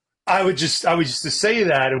 So I would just to say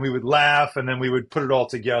that, and we would laugh, and then we would put it all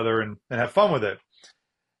together and have fun with it.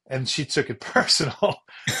 And she took it personal.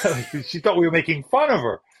 She thought we were making fun of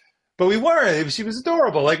her, but we weren't. She was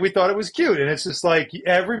adorable. Like, we thought it was cute. And it's just like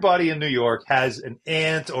everybody in New York has an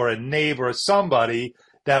aunt or a neighbor or somebody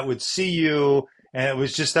that would see you. And it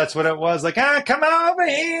was just, that's what it was. Like, come over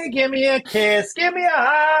here, give me a kiss, give me a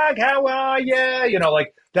hug, how are you? You know,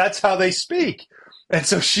 like, that's how they speak. And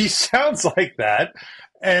so she sounds like that.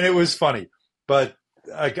 And it was funny. But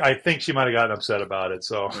I think she might have gotten upset about it.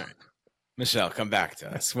 So. Right. Michelle, come back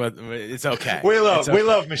to us. It's okay. We love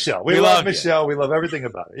Michelle. We love Michelle. You. We love everything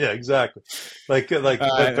about it. Yeah, exactly.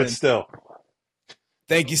 But still.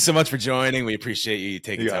 Thank you so much for joining. We appreciate you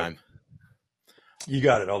taking time. You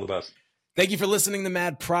got it. All the best. Thank you for listening to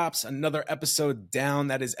Mad Props. Another episode down.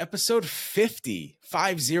 That is episode 50.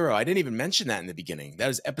 50. I didn't even mention that in the beginning. That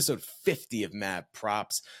is episode 50 of Mad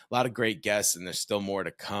Props. A lot of great guests, and there's still more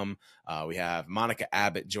to come. We have Monica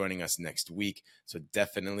Abbott joining us next week. So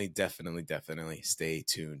definitely stay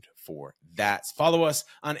tuned for that. Follow us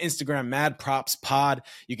on Instagram, Mad Props Pod.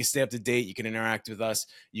 You can stay up to date. You can interact with us.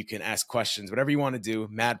 You can ask questions, whatever you want to do.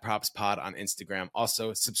 Mad Props Pod on Instagram.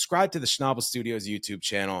 Also, subscribe to the Schnabel Studios YouTube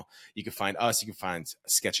channel. You can find us. You can find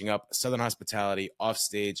Sketching Up, Southern Hospitality,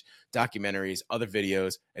 Offstage, documentaries, other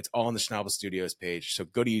videos. It's all on the Schnabel Studios page. So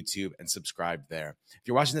go to YouTube and subscribe there. If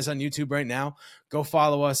you're watching this on YouTube right now, go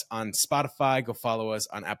follow us on Spotify. Go follow us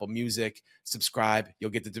on Apple Music. Subscribe. You'll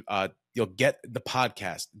get the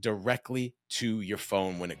podcast directly to your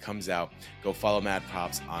phone when it comes out. Go follow Mad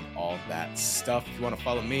Props on all that stuff. If you want to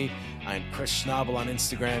follow me, I'm Chris Schnabel on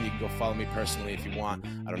Instagram. You can go follow me personally if you want.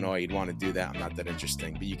 I don't know why you'd want to do that. I'm not that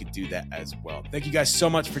interesting, but you could do that as well. Thank you guys so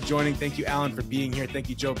much for joining. Thank you, Alan, for being here. Thank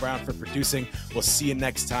you, Joe Brown, for producing. We'll see you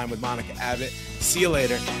next time with Monica Abbott. See you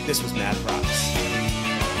later. This was Mad Props.